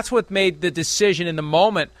think that's what made the decision in the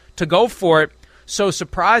moment to go for it so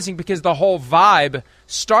surprising, because the whole vibe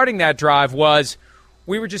starting that drive was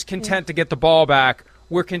we were just content to get the ball back.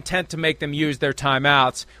 We're content to make them use their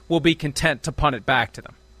timeouts. We'll be content to punt it back to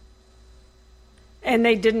them. And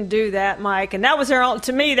they didn't do that, Mike. And that was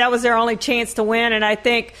to me, that was their only chance to win. And I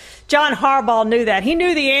think John Harbaugh knew that. He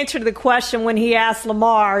knew the answer to the question when he asked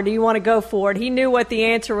Lamar, do you want to go for it? He knew what the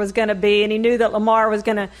answer was going to be, and he knew that Lamar was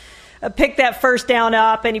going to pick that first down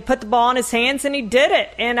up, and he put the ball in his hands, and he did it.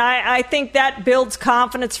 And I think that builds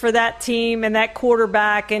confidence for that team and that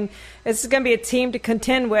quarterback, and this is going to be a team to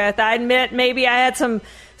contend with. I admit maybe I had some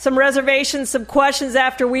reservations, some questions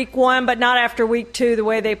after Week 1, but not after Week 2, the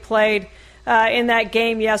way they played in that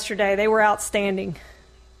game yesterday. They were outstanding.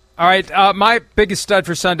 All right, my biggest stud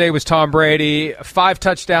for Sunday was Tom Brady. 5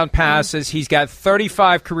 touchdown passes. He's got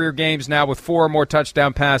 35 career games now with 4 or more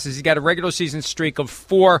touchdown passes. He's got a regular season streak of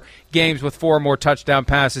 4 games with 4 or more touchdown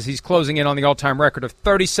passes. He's closing in on the all-time record of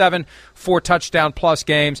 37 4-touchdown-plus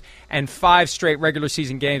games and 5 straight regular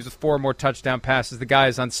season games with 4 or more touchdown passes. The guy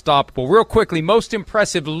is unstoppable. Real quickly, most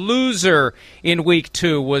impressive loser in Week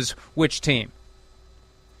 2 was which team?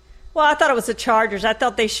 Well, I thought it was the Chargers. I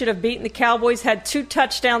thought they should have beaten the Cowboys, had 2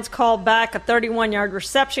 touchdowns called back, a 31-yard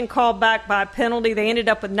reception called back by a penalty. They ended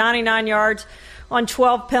up with 99 yards on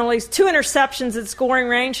 12 penalties, 2 interceptions at scoring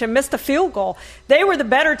range, and missed a field goal. They were the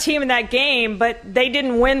better team in that game, but they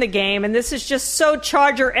didn't win the game, and this is just so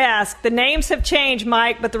Charger-esque. The names have changed,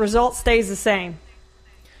 Mike, but the result stays the same.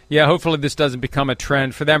 Yeah, hopefully this doesn't become a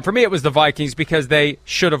trend for them. For me, it was the Vikings because they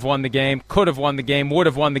should have won the game, could have won the game, would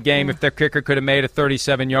have won the game if their kicker could have made a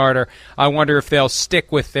 37-yarder. I wonder if they'll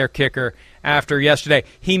stick with their kicker after yesterday.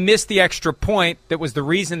 He missed the extra point that was the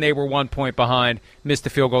reason they were 1 point behind, missed the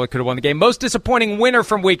field goal that could have won the game. Most disappointing winner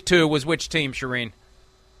from Week 2 was which team, Shireen?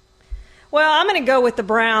 Well, I'm going to go with the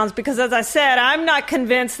Browns because, as I said, I'm not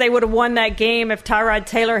convinced they would have won that game if Tyrod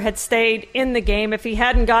Taylor had stayed in the game, if he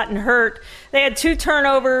hadn't gotten hurt. They had 2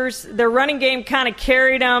 turnovers. Their running game kind of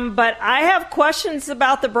carried them, but I have questions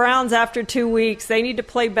about the Browns after 2 weeks. They need to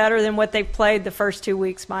play better than what they've played the first 2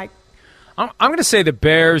 weeks, Mike. I'm going to say the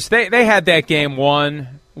Bears. They had that game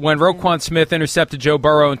won. When Roquan Smith intercepted Joe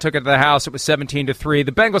Burrow and took it to the house, it was 17-3.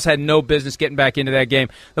 The Bengals had no business getting back into that game.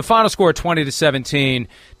 The final score, 20-17,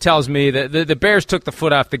 tells me that the Bears took the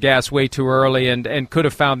foot off the gas way too early and could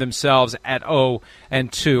have found themselves at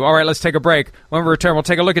 0-2. All right, let's take a break. When we return, we'll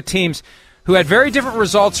take a look at teams who had very different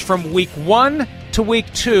results from Week 1 to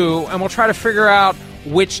Week 2, and we'll try to figure out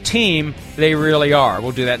which team they really are.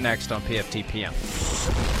 We'll do that next on PFTPM.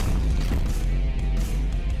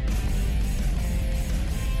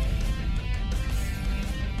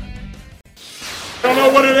 I don't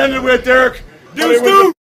know what it ended with, Derek.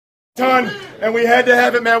 Deuce, ton, and we had to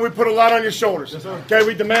have it, man. We put a lot on your shoulders. Okay,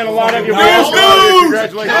 we demand a lot of you.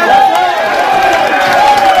 Congratulations.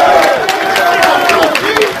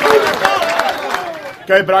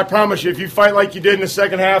 Okay, but I promise you, if you fight like you did in the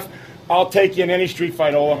second half, I'll take you in any street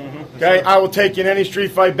fight, Ola. Okay, I will take you in any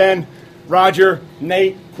street fight, Ben, Roger,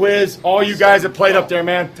 Nate, Quiz, all you guys that played up there,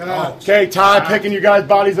 man. Okay, Ty picking you guys'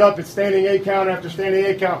 bodies up. It's standing 8 count after standing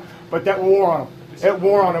 8 count, but that wore on them. It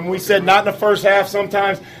wore on them. We said not in the first half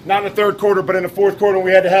sometimes, not in the third quarter, but in the fourth quarter when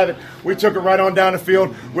we had to have it. We took it right on down the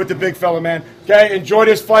field with the big fella, man. Okay, enjoy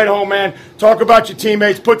this flight home, man. Talk about your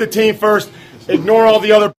teammates. Put the team first. Ignore all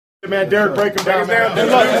the other man. Derek, break them down, man. And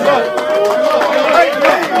look.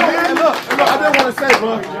 I didn't want to say,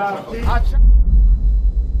 bro.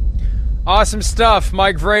 Awesome stuff.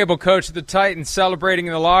 Mike Vrabel, coach of the Titans, celebrating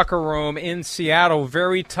in the locker room in Seattle.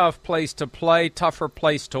 Very tough place to play, tougher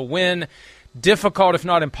place to win. Difficult, if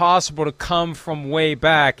not impossible, to come from way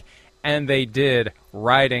back, and they did,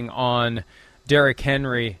 riding on Derrick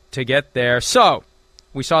Henry to get there. So,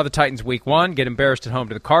 we saw the Titans Week 1 get embarrassed at home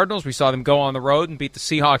to the Cardinals. We saw them go on the road and beat the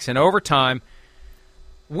Seahawks in overtime.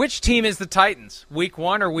 Which team is the Titans, Week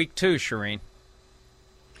 1 or Week 2, Shireen?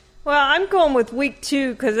 Well, I'm going with Week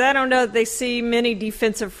 2 because I don't know that they see many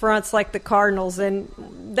defensive fronts like the Cardinals, and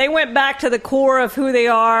they went back to the core of who they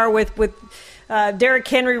are with Derrick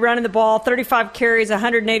Henry running the ball, 35 carries,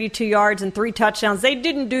 182 yards, and 3 touchdowns. They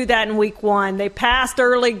didn't do that in Week 1. They passed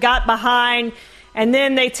early, got behind, and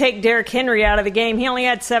then they take Derrick Henry out of the game. He only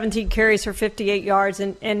had 17 carries for 58 yards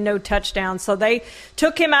and no touchdowns. So they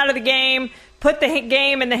took him out of the game, put the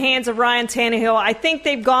game in the hands of Ryan Tannehill. I think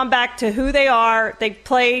they've gone back to who they are. They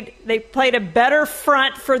played a better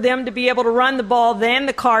front for them to be able to run the ball than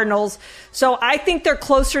the Cardinals. So I think they're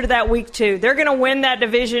closer to that Week 2. They're going to win that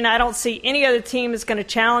division. I don't see any other team that's going to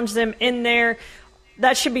challenge them in there.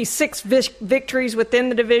 That should be 6 victories within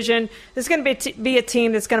the division. This is going to be a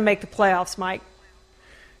team that's going to make the playoffs, Mike.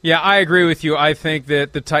 Yeah, I agree with you. I think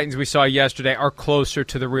that the Titans we saw yesterday are closer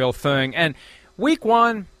to the real thing. And Week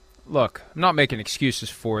 1, look, I'm not making excuses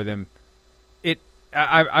for them.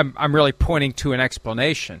 I'm really pointing to an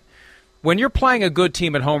explanation. When you're playing a good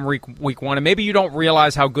team at home week 1, and maybe you don't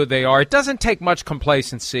realize how good they are, it doesn't take much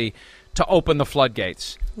complacency to open the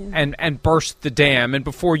floodgates and burst the dam. And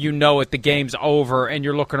before you know it, the game's over, and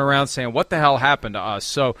you're looking around saying, what the hell happened to us?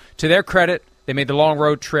 So to their credit, they made the long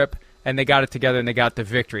road trip, and they got it together, and they got the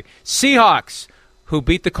victory. Seahawks, who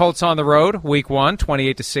beat the Colts on the road, Week 1,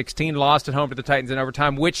 28-16, lost at home to the Titans in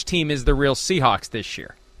overtime. Which team is the real Seahawks this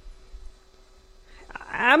year?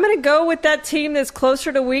 I'm going to go with that team that's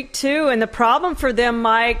closer to Week 2, and the problem for them,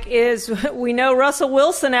 Mike, is we know Russell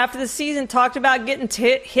Wilson after the season talked about getting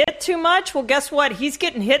hit too much. Well, guess what? He's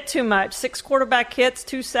getting hit too much. 6 quarterback hits,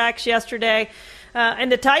 2 sacks yesterday.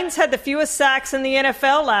 And the Titans had the fewest sacks in the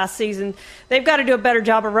NFL last season. They've got to do a better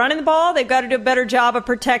job of running the ball. They've got to do a better job of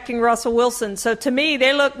protecting Russell Wilson. So to me,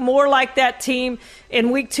 they look more like that team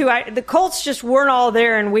in Week 2. The Colts just weren't all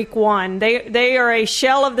there in Week 1. They are a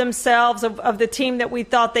shell of themselves, of the team that we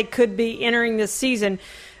thought they could be entering this season.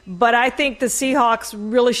 But I think the Seahawks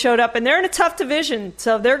really showed up, and they're in a tough division.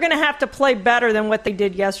 So they're going to have to play better than what they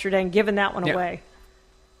did yesterday and giving that one away.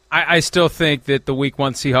 I still think that the Week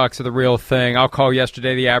 1 Seahawks are the real thing. I'll call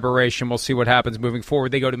yesterday the aberration. We'll see what happens moving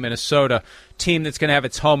forward. They go to Minnesota, team that's going to have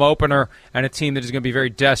its home opener, and a team that is going to be very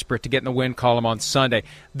desperate to get in the win column on Sunday.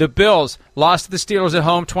 The Bills lost to the Steelers at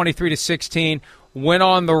home 23-16, went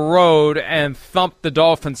on the road and thumped the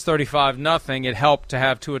Dolphins 35-0. It helped to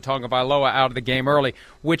have Tua Tagovailoa out of the game early.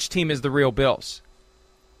 Which team is the real Bills?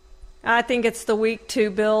 I think it's the week 2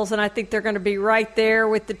 Bills, and I think they're going to be right there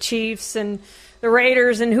with the Chiefs and the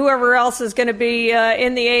Raiders and whoever else is going to be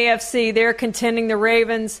in the AFC. They're contending the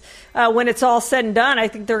Ravens. When it's all said and done, I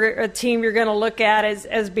think they're a team you're going to look at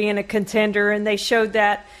as being a contender, and they showed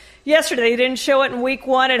that yesterday. They didn't show it in week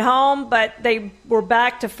 1 at home, but they were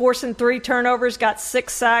back to forcing 3 turnovers, got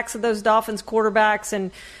 6 sacks of those Dolphins quarterbacks, and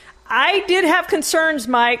I did have concerns,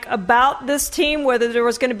 Mike, about this team, whether there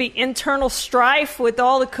was going to be internal strife with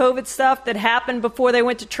all the COVID stuff that happened before they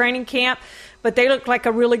went to training camp, but they looked like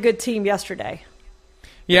a really good team yesterday.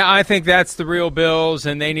 Yeah, I think that's the real Bills,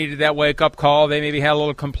 and they needed that wake-up call. They maybe had a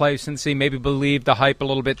little complacency, maybe believed the hype a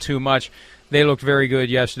little bit too much. They looked very good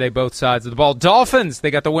yesterday, both sides of the ball. Dolphins,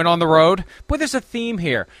 they got the win on the road. Boy, there's a theme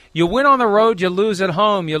here. You win on the road, you lose at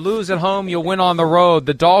home. You lose at home, you win on the road.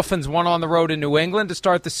 The Dolphins won on the road in New England to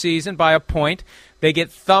start the season by a point. They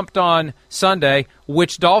get thumped on Sunday.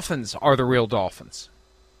 Which Dolphins are the real Dolphins?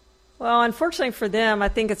 Well, unfortunately for them, I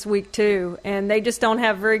think it's week 2, and they just don't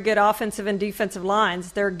have very good offensive and defensive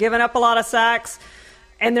lines. They're giving up a lot of sacks,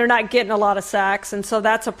 and they're not getting a lot of sacks, and so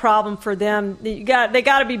that's a problem for them. They got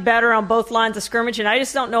to be better on both lines of scrimmage, and I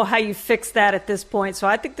just don't know how you fix that at this point. So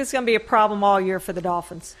I think this is going to be a problem all year for the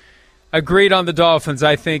Dolphins. Agreed on the Dolphins.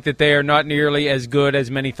 I think that they are not nearly as good as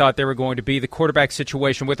many thought they were going to be. The quarterback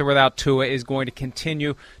situation, with or without Tua, is going to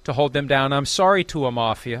continue to hold them down. I'm sorry, Tua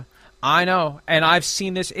Mafia. I know, and I've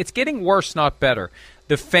seen this. It's getting worse, not better.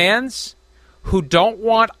 The fans who don't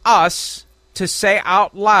want us to say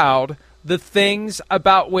out loud the things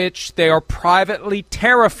about which they are privately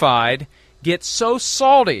terrified get so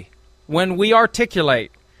salty when we articulate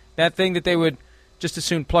that thing that they would just as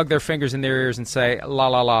soon plug their fingers in their ears and say, la,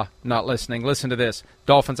 la, la, not listening. Listen to this.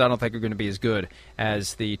 Dolphins, I don't think, are going to be as good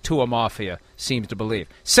as the Tua Mafia seems to believe.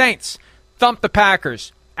 Saints thump the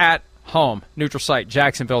Packers at home. Neutral site,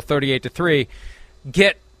 Jacksonville, 38-3.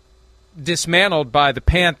 Get dismantled by the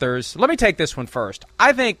Panthers. Let me take this one first.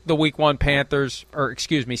 I think the Week 1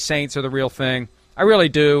 Saints are the real thing. I really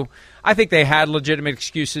do. I think they had legitimate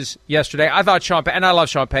excuses yesterday. I thought and I love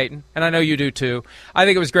Sean Payton, and I know you do too. I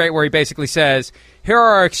think it was great where he basically says, here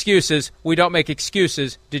are our excuses. We don't make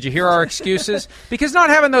excuses. Did you hear our excuses? Because not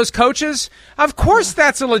having those coaches, of course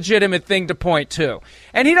that's a legitimate thing to point to.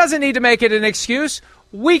 And he doesn't need to make it an excuse.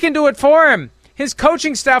 We can do it for him. His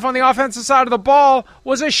coaching staff on the offensive side of the ball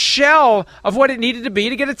was a shell of what it needed to be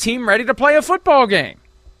to get a team ready to play a football game.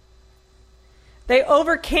 They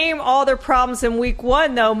overcame all their problems in week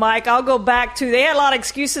 1, though, Mike. I'll go back to they had a lot of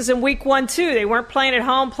excuses in week 1, too. They weren't playing at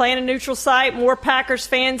home, playing a neutral site. More Packers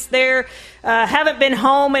fans there. Haven't been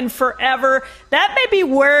home in forever. That may be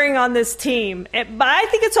wearing on this team. But I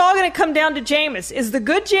think it's all going to come down to Jameis. Is the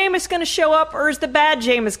good Jameis going to show up, or is the bad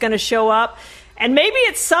Jameis going to show up? And maybe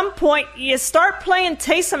at some point you start playing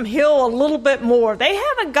Taysom Hill a little bit more. They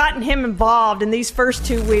haven't gotten him involved in these first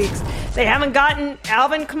 2 weeks. They haven't gotten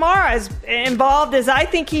Alvin Kamara as involved as I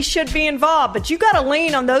think he should be involved. But you got to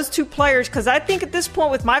lean on those 2 players because I think at this point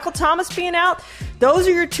with Michael Thomas being out, those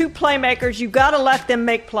are your 2 playmakers. You got to let them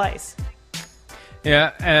make plays.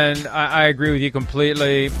 Yeah, and I agree with you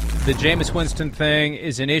completely. The Jameis Winston thing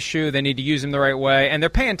is an issue. They need to use him the right way. And they're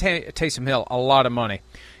paying Taysom Hill a lot of money.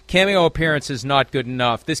 Cameo appearance is not good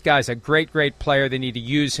enough. This guy's a great, great player. They need to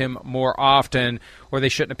use him more often, or they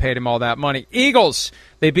shouldn't have paid him all that money. Eagles,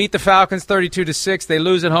 they beat the Falcons 32-6. They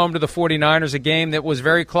lose at home to the 49ers, a game that was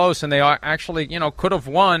very close, and they actually, could have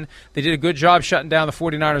won. They did a good job shutting down the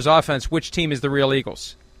 49ers offense. Which team is the real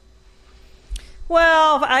Eagles?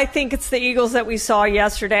 Well, I think it's the Eagles that we saw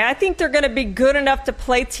yesterday. I think they're going to be good enough to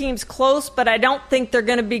play teams close, but I don't think they're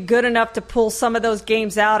going to be good enough to pull some of those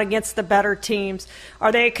games out against the better teams.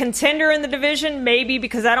 Are they a contender in the division? Maybe,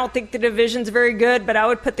 because I don't think the division's very good, but I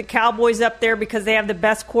would put the Cowboys up there because they have the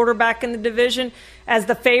best quarterback in the division as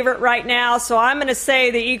the favorite right now. So I'm going to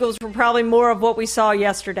say the Eagles were probably more of what we saw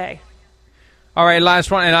yesterday. All right,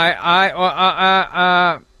 last one, and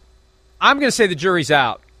I'm going to say the jury's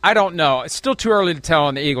out. I don't know. It's still too early to tell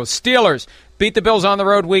on the Eagles. Steelers beat the Bills on the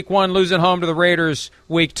road week 1, lose at home to the Raiders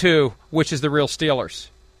week 2. Which is the real Steelers?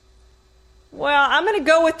 Well, I'm going to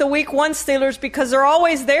go with the week 1 Steelers because they're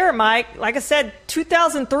always there, Mike. Like I said,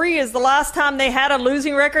 2003 is the last time they had a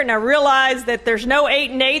losing record, and I realize that there's no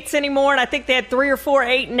 8-8s anymore, and I think they had 3 or 4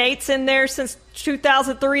 8-8s in there since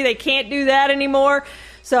 2003. They can't do that anymore.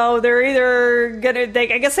 So they're either going to,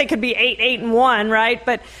 I guess they could be 8-1, right?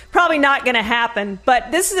 But probably not going to happen.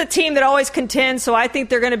 But this is a team that always contends, so I think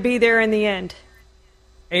they're going to be there in the end.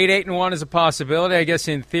 8-1 is a possibility. I guess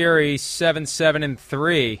in theory,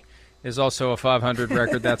 7-3 is also a 500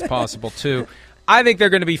 record. That's possible too. I think they're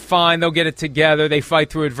going to be fine. They'll get it together. They fight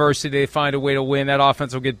through adversity. They find a way to win. That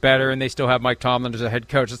offense will get better, and they still have Mike Tomlin as a head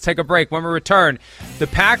coach. Let's take a break. When we return, the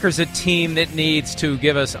Packers, a team that needs to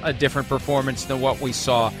give us a different performance than what we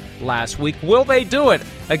saw last week. Will they do it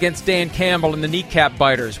against Dan Campbell and the Kneecap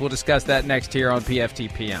Biters? We'll discuss that next here on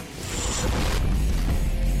PFTPM.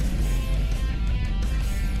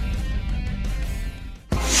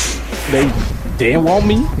 They didn't want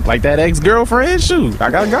me, like that ex-girlfriend. Shoot,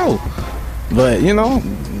 I gotta go. But, you know,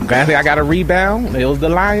 I got a rebound. It was the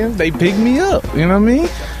Lions. They picked me up, you know what I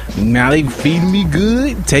mean? Now they feeding me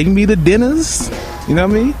good, taking me to dinners, you know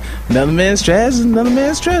what I mean? Another man's trash is another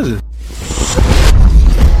man's treasure.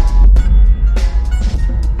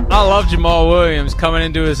 I love Jamal Williams coming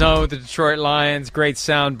into his own with the Detroit Lions. Great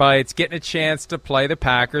sound bites, getting a chance to play the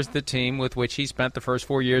Packers, the team with which he spent the first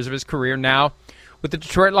 4 years of his career. Now with the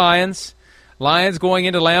Detroit Lions. Lions going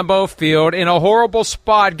into Lambeau Field in a horrible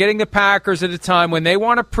spot, getting the Packers at a time when they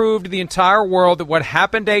want to prove to the entire world that what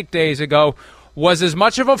happened 8 days ago was as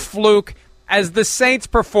much of a fluke as the Saints'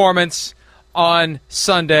 performance on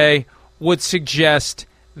Sunday would suggest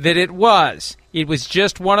that it was. It was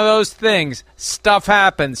just one of those things. Stuff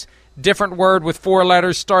happens. Different word with 4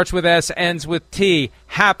 letters, starts with S, ends with T.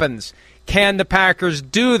 Happens. Can the Packers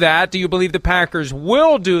do that? Do you believe the Packers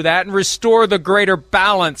will do that and restore the greater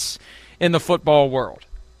balance in the football world?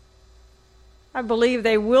 I believe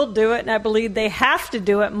they will do it, and I believe they have to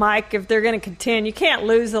do it, Mike, if they're going to contend. You can't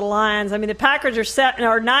lose to the Lions. I mean, the Packers are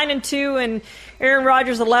 9-2, and Aaron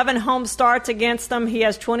Rodgers 11 home starts against them. He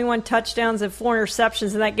has 21 touchdowns and 4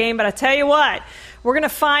 interceptions in that game. But I tell you what, we're going to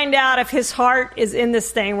find out if his heart is in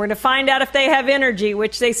this thing. We're going to find out if they have energy,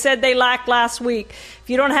 which they said they lacked last week. If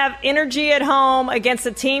you don't have energy at home against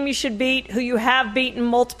a team you should beat, who you have beaten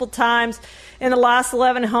multiple times in the last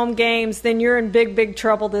 11 home games, then you're in big, big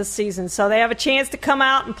trouble this season. So they have a chance to come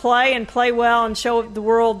out and play well and show the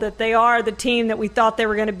world that they are the team that we thought they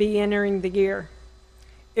were going to be entering the year.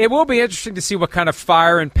 It will be interesting to see what kind of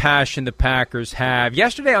fire and passion the Packers have.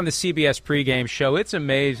 Yesterday on the CBS pregame show, it's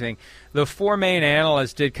amazing. The 4 main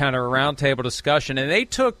analysts did kind of a roundtable discussion, and they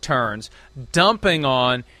took turns dumping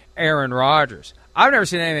on Aaron Rodgers. I've never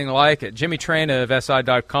seen anything like it. Jimmy Traina of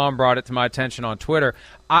SI.com brought it to my attention on Twitter.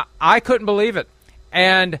 I couldn't believe it.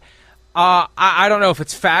 And I don't know if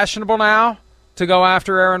it's fashionable now to go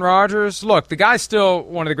after Aaron Rodgers. Look, the guy's still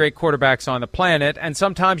one of the great quarterbacks on the planet, and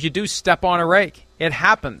sometimes you do step on a rake. It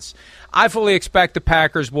happens. I fully expect the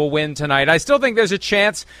Packers will win tonight. I still think there's a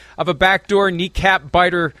chance of a backdoor kneecap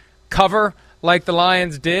biter cover like the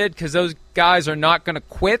Lions did, because those guys are not going to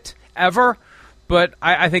quit ever. But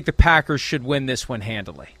I think the Packers should win this one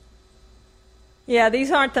handily. Yeah,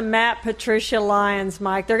 these aren't the Matt Patricia Lions,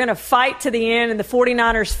 Mike. They're going to fight to the end, and the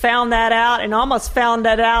 49ers found that out and almost found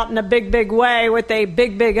that out in a big, big way with a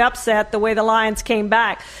big, big upset the way the Lions came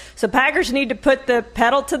back. So Packers need to put the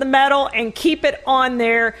pedal to the metal and keep it on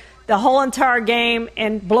there the whole entire game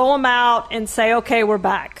and blow them out and say, okay, we're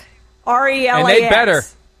back. RELAX. And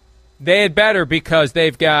they had better because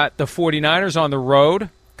they've got the 49ers on the road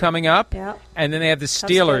coming up, and then they have the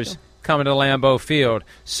Steelers coming to Lambeau Field.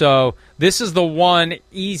 So this is the one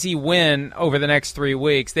easy win over the next 3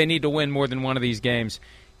 weeks. They need to win more than one of these games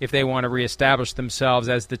if they want to reestablish themselves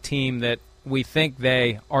as the team that we think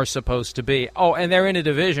they are supposed to be. Oh, and they're in a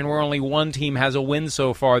division where only one team has a win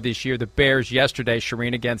so far this year, the Bears yesterday,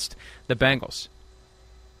 Shireen, against the Bengals.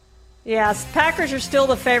 Yes, Packers are still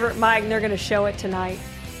the favorite, Mike, and they're going to show it tonight.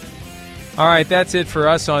 All right, that's it for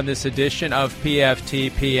us on this edition of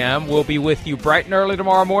PFTPM. We'll be with you bright and early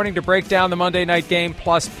tomorrow morning to break down the Monday night game,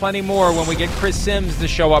 plus plenty more when we get Chris Sims to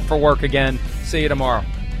show up for work again. See you tomorrow.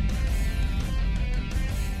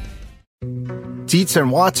 Dietz &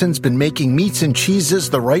 Watson's been making meats and cheeses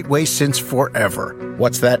the right way since forever.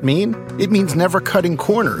 What's that mean? It means never cutting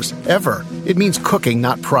corners, ever. It means cooking,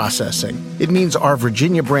 not processing. It means our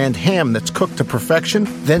Virginia brand ham that's cooked to perfection,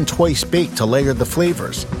 then twice baked to layer the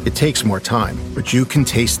flavors. It takes more time, but you can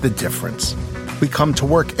taste the difference. We come to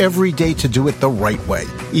work every day to do it the right way,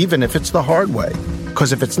 even if it's the hard way.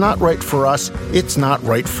 Because if it's not right for us, it's not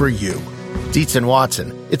right for you. Dietz &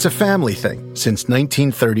 Watson, it's a family thing since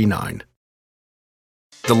 1939.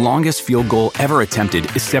 The longest field goal ever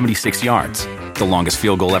attempted is 76 yards. The longest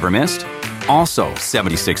field goal ever missed? Also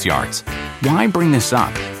 76 yards. Why bring this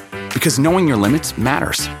up? Because knowing your limits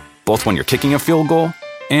matters, both when you're kicking a field goal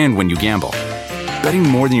and when you gamble. Betting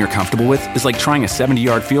more than you're comfortable with is like trying a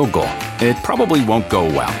 70-yard field goal. It probably won't go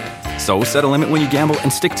well. So set a limit when you gamble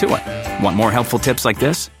and stick to it. Want more helpful tips like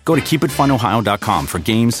this? Go to keepitfunohio.com for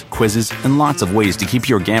games, quizzes, and lots of ways to keep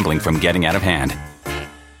your gambling from getting out of hand.